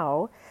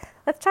now,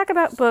 let's talk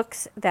about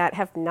books that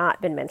have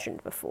not been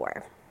mentioned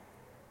before.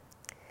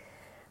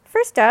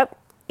 First up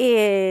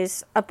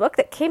is a book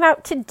that came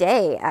out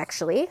today,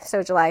 actually,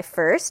 so July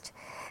 1st.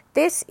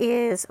 This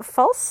is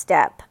False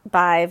Step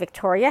by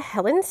Victoria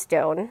Helen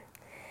Stone,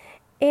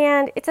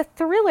 and it's a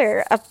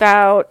thriller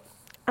about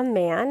a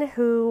man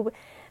who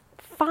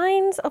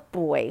finds a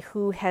boy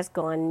who has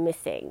gone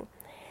missing.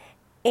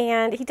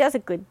 And he does a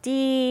good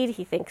deed,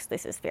 he thinks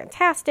this is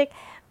fantastic,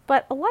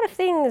 but a lot of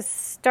things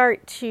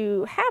start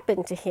to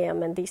happen to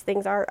him, and these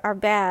things are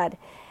bad.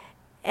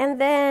 And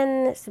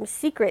then some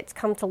secrets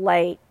come to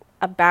light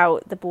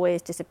about the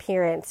boy's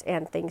disappearance,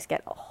 and things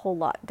get a whole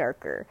lot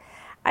darker.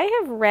 I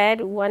have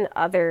read one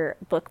other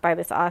book by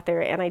this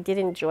author, and I did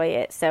enjoy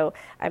it, so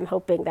I'm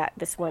hoping that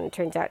this one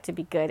turns out to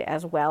be good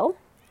as well.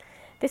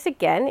 This,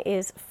 again,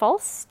 is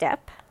False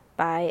Step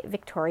by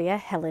Victoria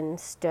Helen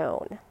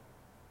Stone.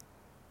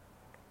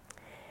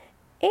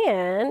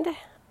 And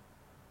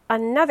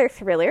another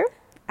thriller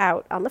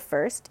out on the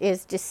 1st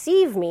is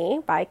Deceive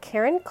Me by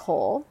Karen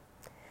Cole.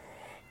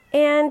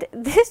 And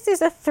this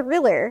is a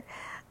thriller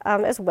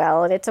as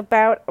well, and it's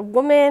about a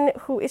woman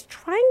who is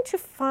trying to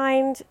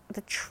find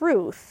the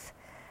truth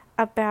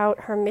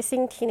about her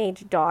missing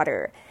teenage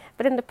daughter,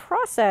 but in the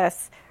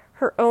process,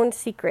 her own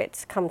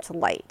secrets come to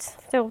light.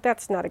 So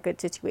that's not a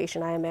good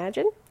situation, I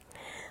imagine,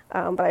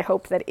 but I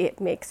hope that it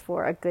makes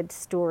for a good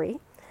story.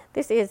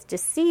 This is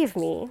Deceive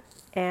Me,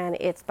 and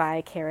it's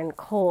by Karen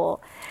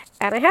Cole.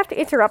 And I have to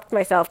interrupt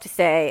myself to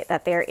say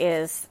that there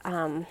is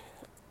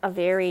a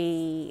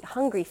very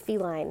hungry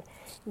feline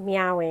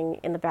meowing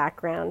in the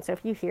background. So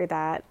if you hear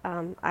that,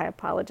 I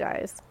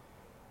apologize.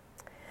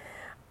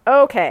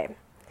 Okay,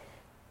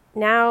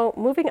 now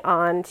moving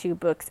on to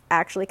books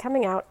actually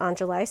coming out on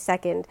July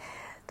 2nd.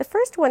 The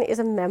first one is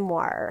a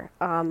memoir.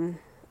 And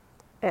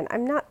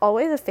I'm not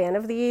always a fan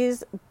of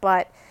these,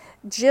 but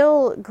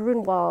Jill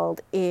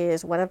Grunwald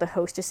is one of the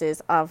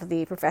hostesses of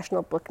the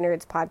Professional Book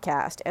Nerds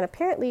podcast. And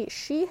apparently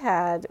she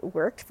had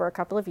worked for a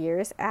couple of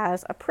years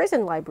as a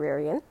prison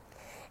librarian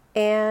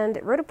and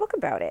wrote a book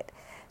about it.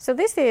 So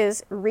this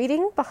is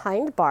Reading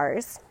Behind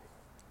Bars,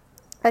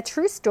 a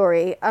true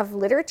story of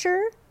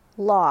literature,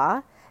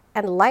 law,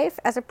 and life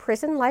as a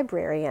prison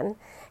librarian,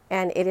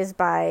 and it is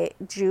by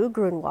Jill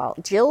Grunwald.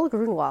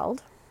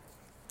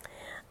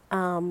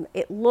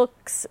 It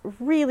looks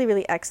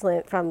really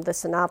excellent from the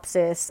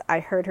synopsis. I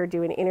heard her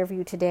do an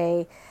interview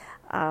today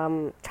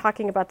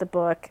talking about the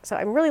book, so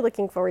I'm really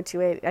looking forward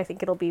to it. I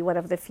think it'll be one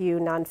of the few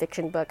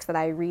nonfiction books that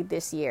I read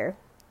this year.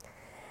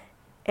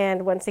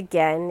 And once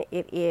again,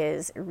 it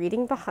is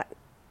Reading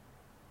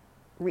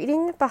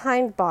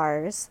Behind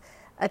Bars,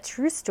 a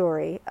true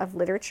story of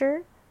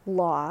literature,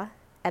 law,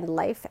 and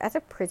life as a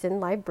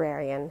prison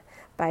librarian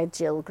by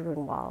Jill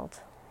Grunwald.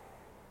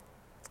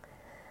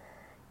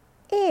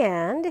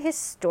 And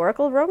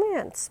historical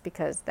romance,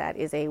 because that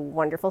is a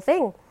wonderful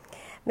thing.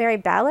 Mary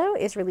Ballow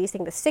is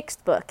releasing the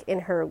 6th book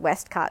in her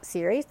Westcott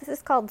series. This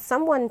is called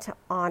Someone to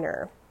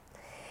Honor.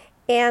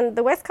 And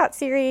the Westcott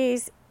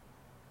series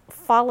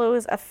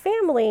follows a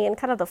family and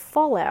kind of the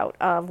fallout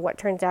of what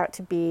turns out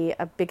to be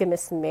a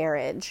bigamous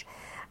marriage.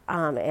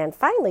 And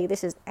finally,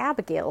 this is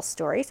Abigail's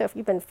story. So if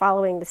you've been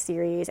following the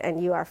series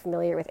and you are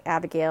familiar with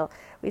Abigail,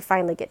 we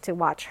finally get to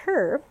watch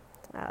her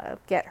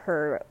get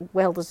her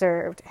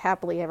well-deserved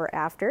happily ever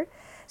after.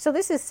 So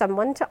this is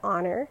Someone to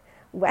Honor,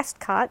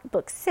 Westcott,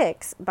 Book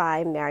 6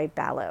 by Mary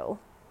Ballow.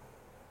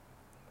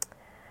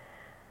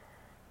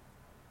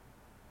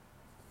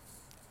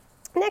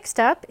 Next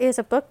up is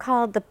a book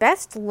called The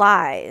Best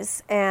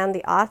Lies, and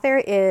the author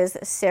is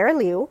Sarah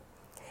Liu.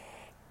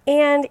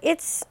 And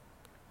it's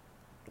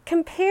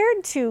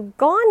compared to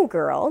Gone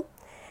Girl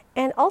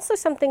and also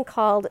something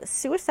called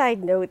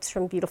Suicide Notes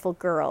from Beautiful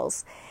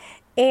Girls.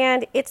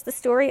 And it's the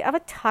story of a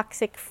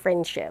toxic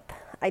friendship.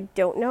 I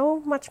don't know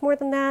much more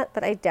than that,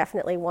 but I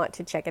definitely want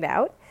to check it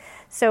out.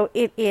 So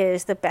it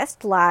is The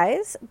Best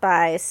Lies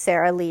by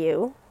Sarah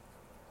Liu.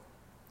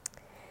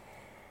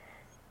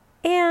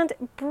 And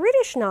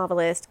British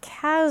novelist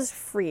Kaz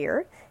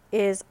Freer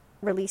is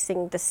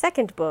releasing the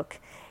second book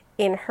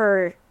in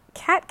her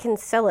Kat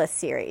Kinsella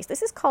series.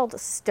 This is called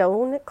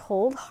Stone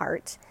Cold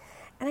Heart,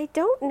 and I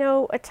don't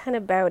know a ton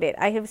about it.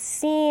 I have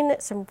seen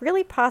some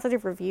really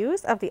positive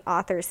reviews of the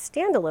author's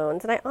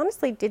standalones, and I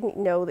honestly didn't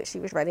know that she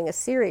was writing a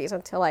series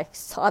until I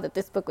saw that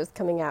this book was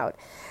coming out.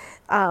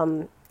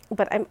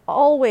 But I'm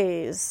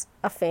always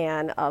a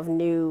fan of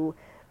new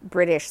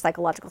British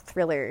psychological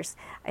thrillers.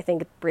 I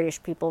think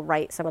British people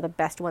write some of the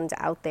best ones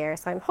out there,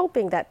 so I'm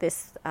hoping that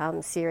this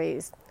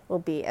series will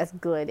be as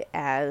good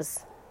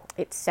as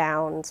it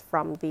sounds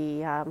from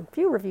the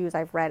few reviews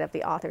I've read of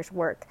the author's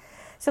work.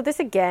 So this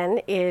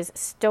again is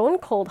Stone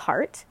Cold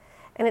Heart,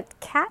 and it's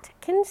Kat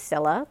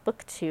Kinsella,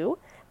 Book 2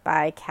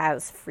 by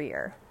Kaz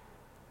Freer.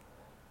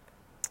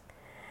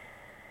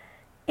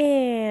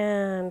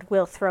 And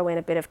we'll throw in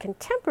a bit of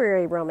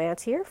contemporary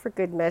romance here for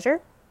good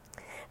measure.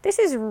 This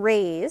is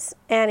Raise,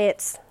 and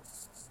it's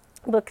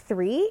Book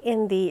 3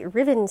 in the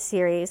Riven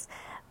series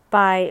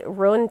by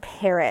Rowan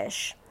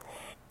Parrish.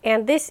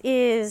 And this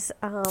is,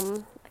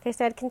 like I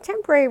said,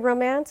 contemporary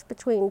romance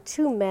between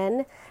two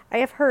men. I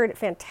have heard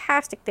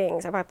fantastic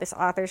things about this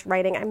author's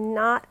writing. I'm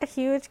not a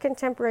huge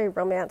contemporary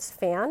romance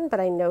fan,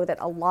 but I know that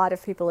a lot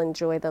of people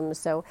enjoy them,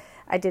 so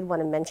I did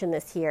want to mention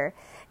this here.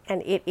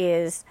 And it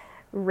is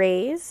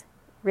Raise,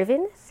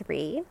 Riven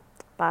 3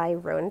 by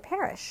Rowan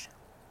Parrish.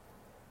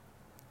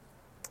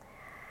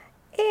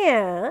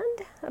 And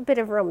a bit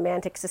of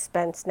romantic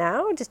suspense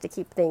now, just to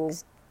keep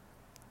things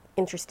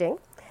interesting.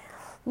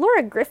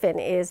 Laura Griffin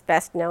is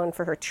best known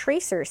for her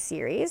Tracer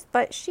series,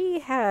 but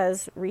she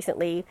has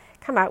recently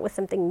come out with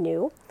something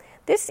new.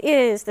 This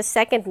is the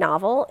second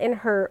novel in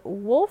her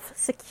Wolf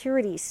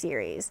Security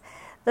series.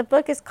 The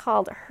book is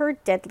called Her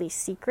Deadly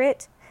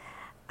Secret.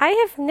 I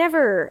have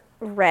never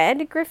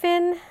read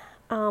Griffin,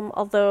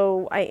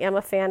 although I am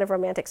a fan of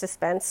romantic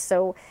suspense,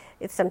 so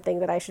it's something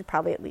that I should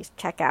probably at least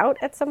check out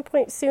at some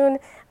point soon.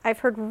 I've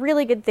heard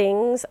really good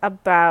things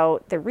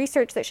about the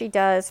research that she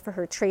does for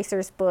her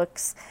Tracers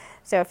books.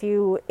 So if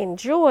you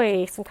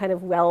enjoy some kind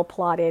of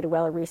well-plotted,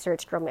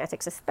 well-researched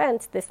romantic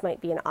suspense, this might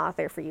be an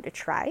author for you to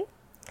try.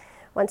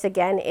 Once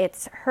again,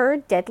 it's Her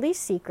Deadly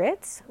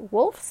Secrets,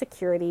 Wolf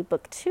Security,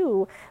 Book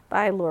 2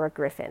 by Laura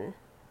Griffin.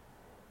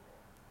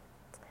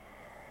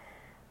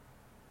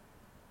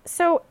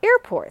 So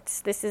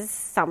airports. This is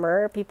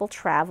summer. People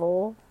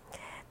travel.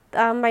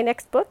 My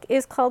next book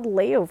is called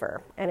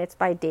Layover, and it's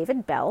by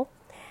David Bell.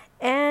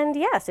 And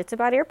yes, it's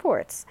about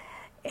airports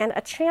and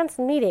a chance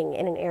meeting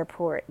in an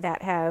airport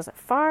that has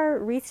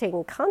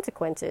far-reaching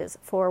consequences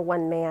for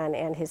one man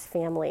and his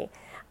family.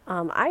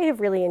 I have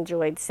really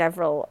enjoyed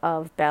several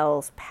of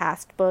Bell's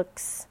past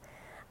books.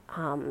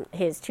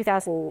 His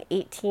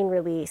 2018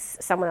 release,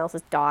 Someone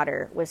Else's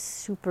Daughter, was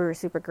super,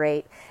 super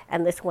great,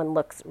 and this one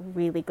looks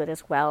really good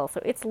as well.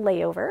 So it's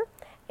Layover,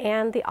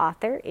 and the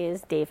author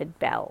is David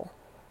Bell.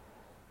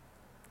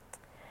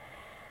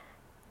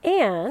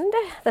 And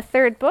the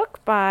third book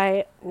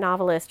by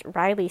novelist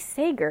Riley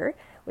Sager,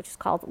 which is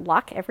called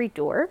Lock Every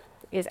Door,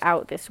 is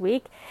out this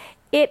week.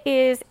 It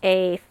is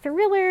a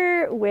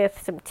thriller with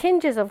some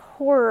tinges of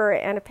horror,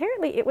 and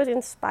apparently it was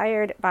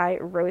inspired by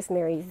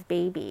Rosemary's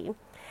Baby.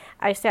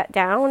 I sat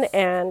down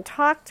and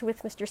talked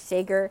with Mr.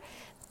 Sager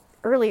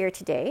earlier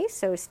today,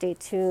 so stay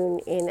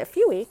tuned in a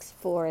few weeks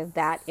for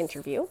that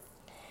interview.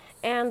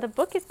 And the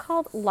book is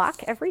called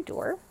Lock Every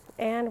Door,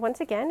 and once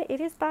again, it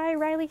is by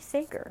Riley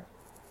Sager.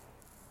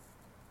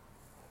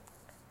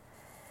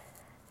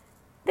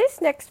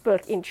 This next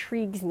book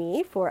intrigues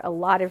me for a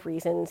lot of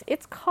reasons.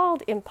 It's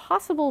called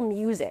Impossible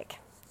Music,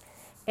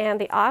 and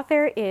the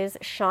author is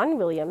Sean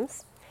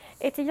Williams.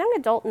 It's a young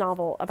adult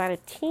novel about a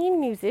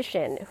teen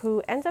musician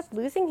who ends up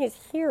losing his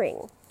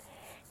hearing,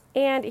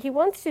 and he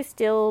wants to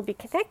still be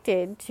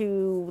connected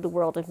to the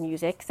world of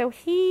music, so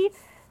he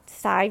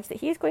decides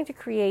that he's going to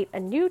create a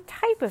new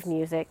type of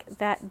music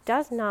that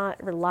does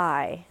not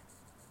rely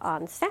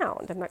on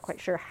sound. I'm not quite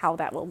sure how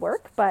that will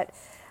work, but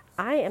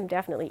I am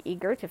definitely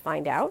eager to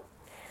find out.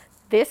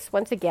 This,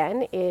 once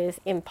again, is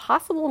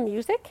Impossible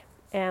Music,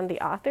 and the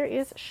author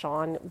is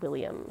Sean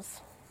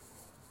Williams.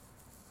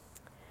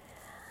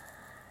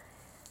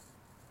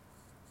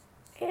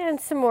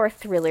 And some more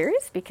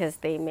thrillers, because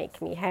they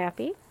make me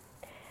happy.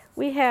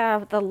 We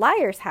have The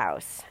Liar's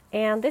House,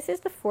 and this is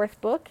the fourth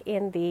book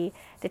in the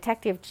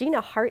Detective Gina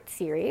Hart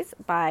series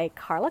by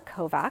Carla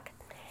Kovac.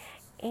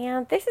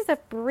 And this is a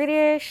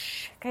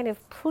British kind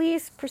of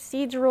police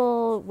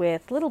procedural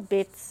with little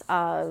bits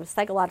of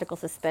psychological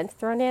suspense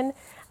thrown in.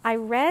 I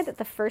read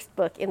the first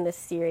book in this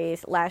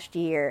series last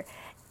year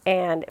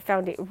and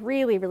found it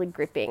really, really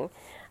gripping.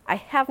 I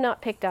have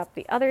not picked up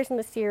the others in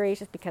the series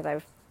just because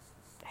I've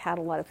had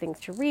a lot of things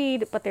to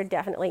read, but they're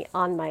definitely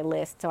on my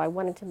list, so I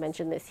wanted to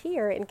mention this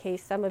here in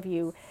case some of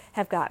you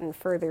have gotten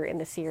further in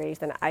the series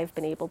than I've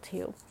been able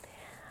to.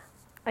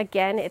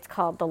 Again, it's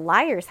called The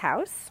Liar's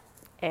House,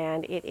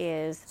 and it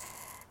is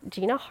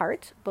Gina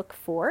Hart, Book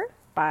 4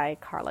 by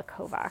Karla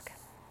Kovac.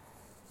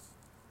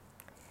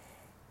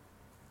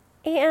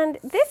 And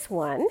this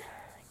one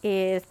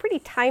is pretty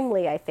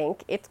timely, I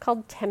think. It's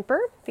called Temper.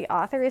 The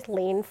author is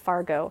Lane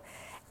Fargo,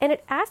 and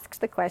it asks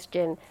the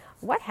question,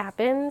 what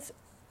happens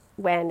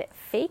when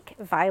fake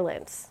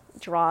violence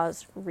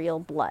draws real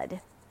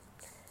blood?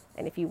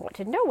 And if you want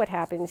to know what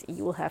happens,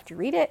 you will have to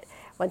read it.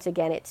 Once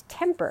again, it's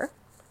Temper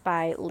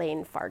by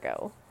Lane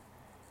Fargo.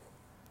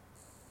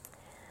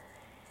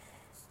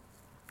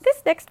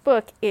 This next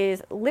book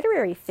is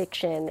literary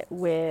fiction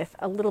with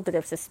a little bit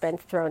of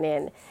suspense thrown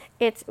in.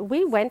 It's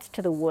We Went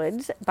to the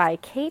Woods by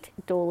Kate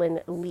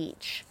Dolan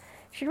Leach.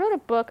 She wrote a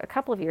book a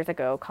couple of years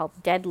ago called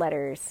Dead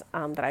Letters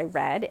that I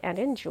read and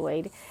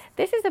enjoyed.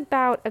 This is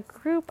about a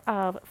group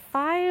of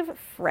 5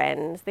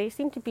 friends. They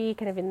seem to be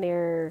kind of in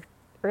their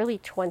early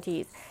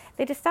 20s.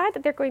 They decide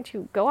that they're going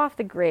to go off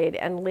the grid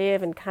and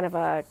live in kind of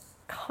a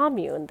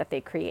commune that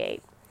they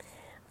create.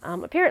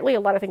 Apparently,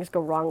 a lot of things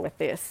go wrong with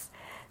this.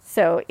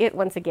 So it,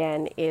 once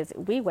again, is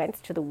We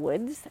Went to the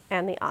Woods,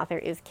 and the author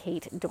is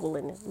Kate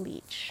Dolan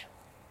Leach.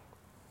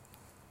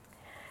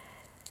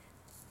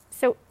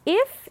 So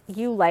if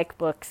you like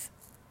books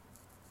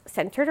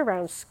centered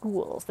around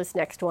schools, this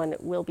next one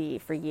will be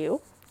for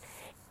you.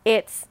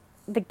 It's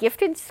The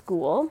Gifted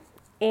School,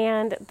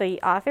 and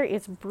the author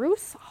is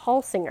Bruce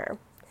Halsinger.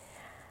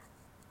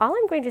 All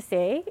I'm going to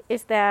say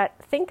is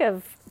that think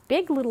of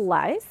Big Little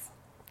Lies,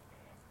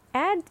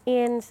 add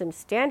in some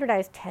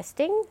standardized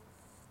testing,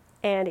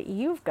 and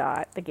you've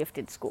got The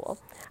Gifted School.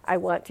 I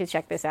want to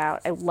check this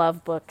out. I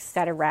love books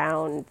set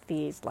around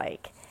these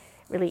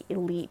really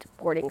elite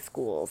boarding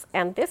schools.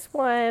 And this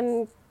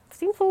one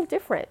seems a little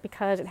different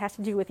because it has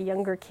to do with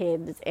younger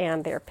kids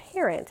and their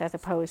parents as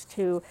opposed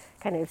to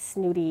kind of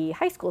snooty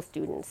high school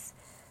students.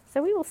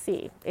 So we will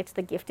see. It's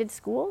The Gifted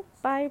School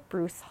by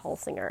Bruce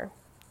Halsinger.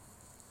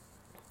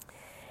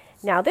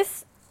 Now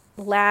this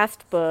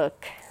last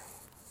book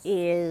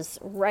is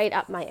right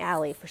up my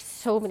alley for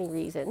so many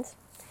reasons.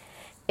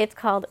 It's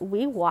called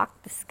We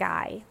Walk the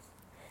Sky,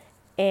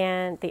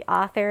 and the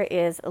author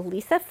is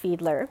Lisa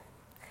Fiedler.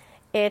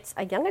 It's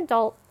a young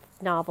adult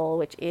novel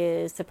which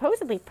is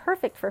supposedly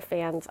perfect for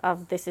fans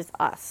of This Is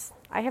Us.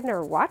 I have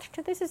never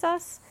watched This Is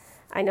Us.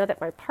 I know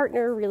that my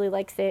partner really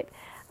likes it,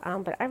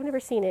 but I've never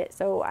seen it,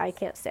 so I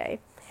can't say.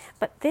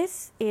 But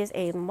this is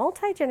a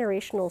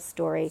multi-generational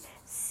story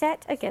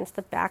set against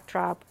the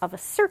backdrop of a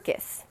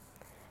circus.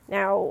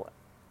 Now,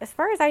 as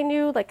far as I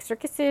knew,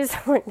 circuses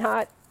were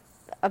not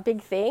a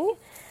big thing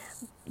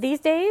these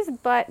days,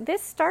 but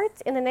this starts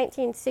in the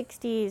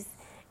 1960s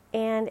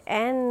and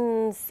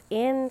ends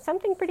in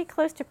something pretty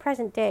close to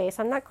present day.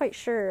 So I'm not quite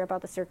sure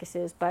about the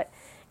circuses, but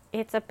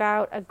it's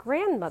about a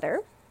grandmother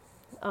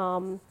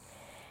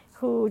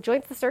who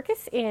joins the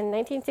circus in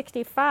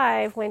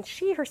 1965 when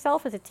she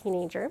herself is a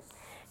teenager,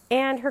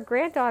 and her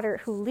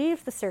granddaughter who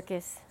leaves the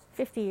circus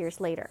 50 years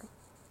later.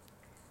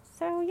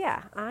 So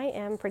yeah, I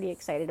am pretty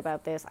excited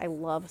about this. I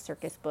love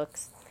circus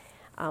books.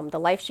 The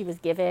Life She Was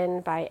Given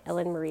by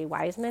Ellen Marie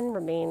Wiseman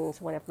remains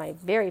one of my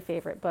very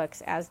favorite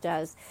books, as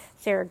does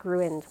Sarah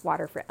Gruen's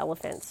Water for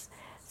Elephants.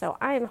 So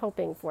I am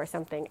hoping for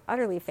something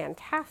utterly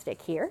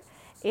fantastic here.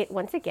 It,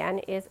 once again,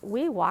 is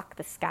We Walk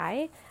the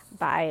Sky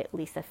by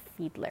Lisa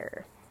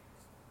Fiedler.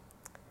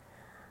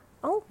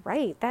 All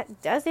right,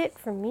 that does it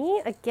for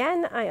me.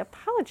 Again, I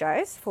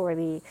apologize for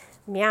the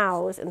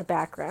meows in the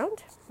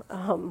background.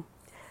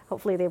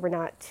 Hopefully they were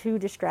not too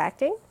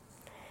distracting.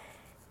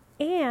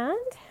 And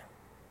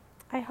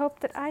I hope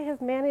that I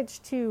have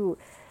managed to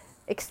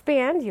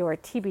expand your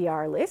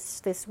TBR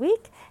list this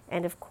week.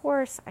 And of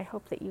course, I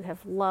hope that you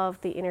have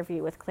loved the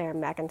interview with Claire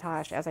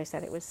McIntosh. As I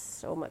said, it was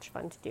so much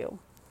fun to do.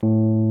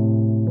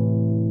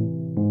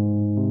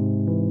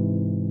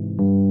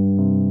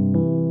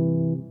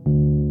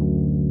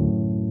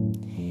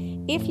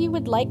 If you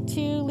would like to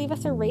leave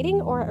us a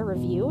rating or a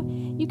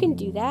review, you can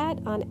do that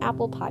on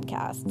Apple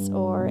Podcasts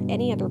or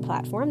any other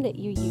platform that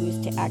you use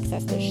to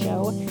access the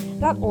show.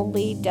 Not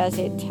only does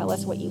it tell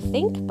us what you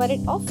think, but it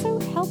also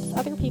helps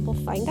other people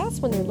find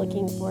us when they're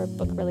looking for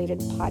book-related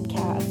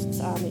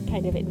podcasts. It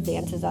kind of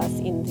advances us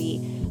in the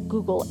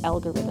Google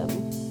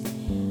algorithm.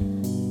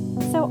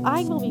 So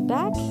I will be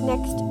back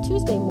next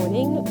Tuesday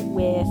morning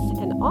with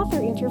an author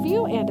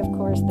interview and, of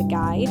course, the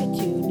guide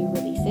to new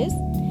releases.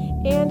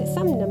 And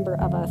some number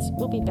of us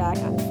will be back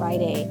on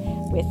Friday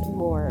with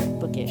more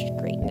bookish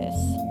greatness.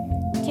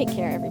 Take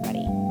care,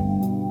 everybody.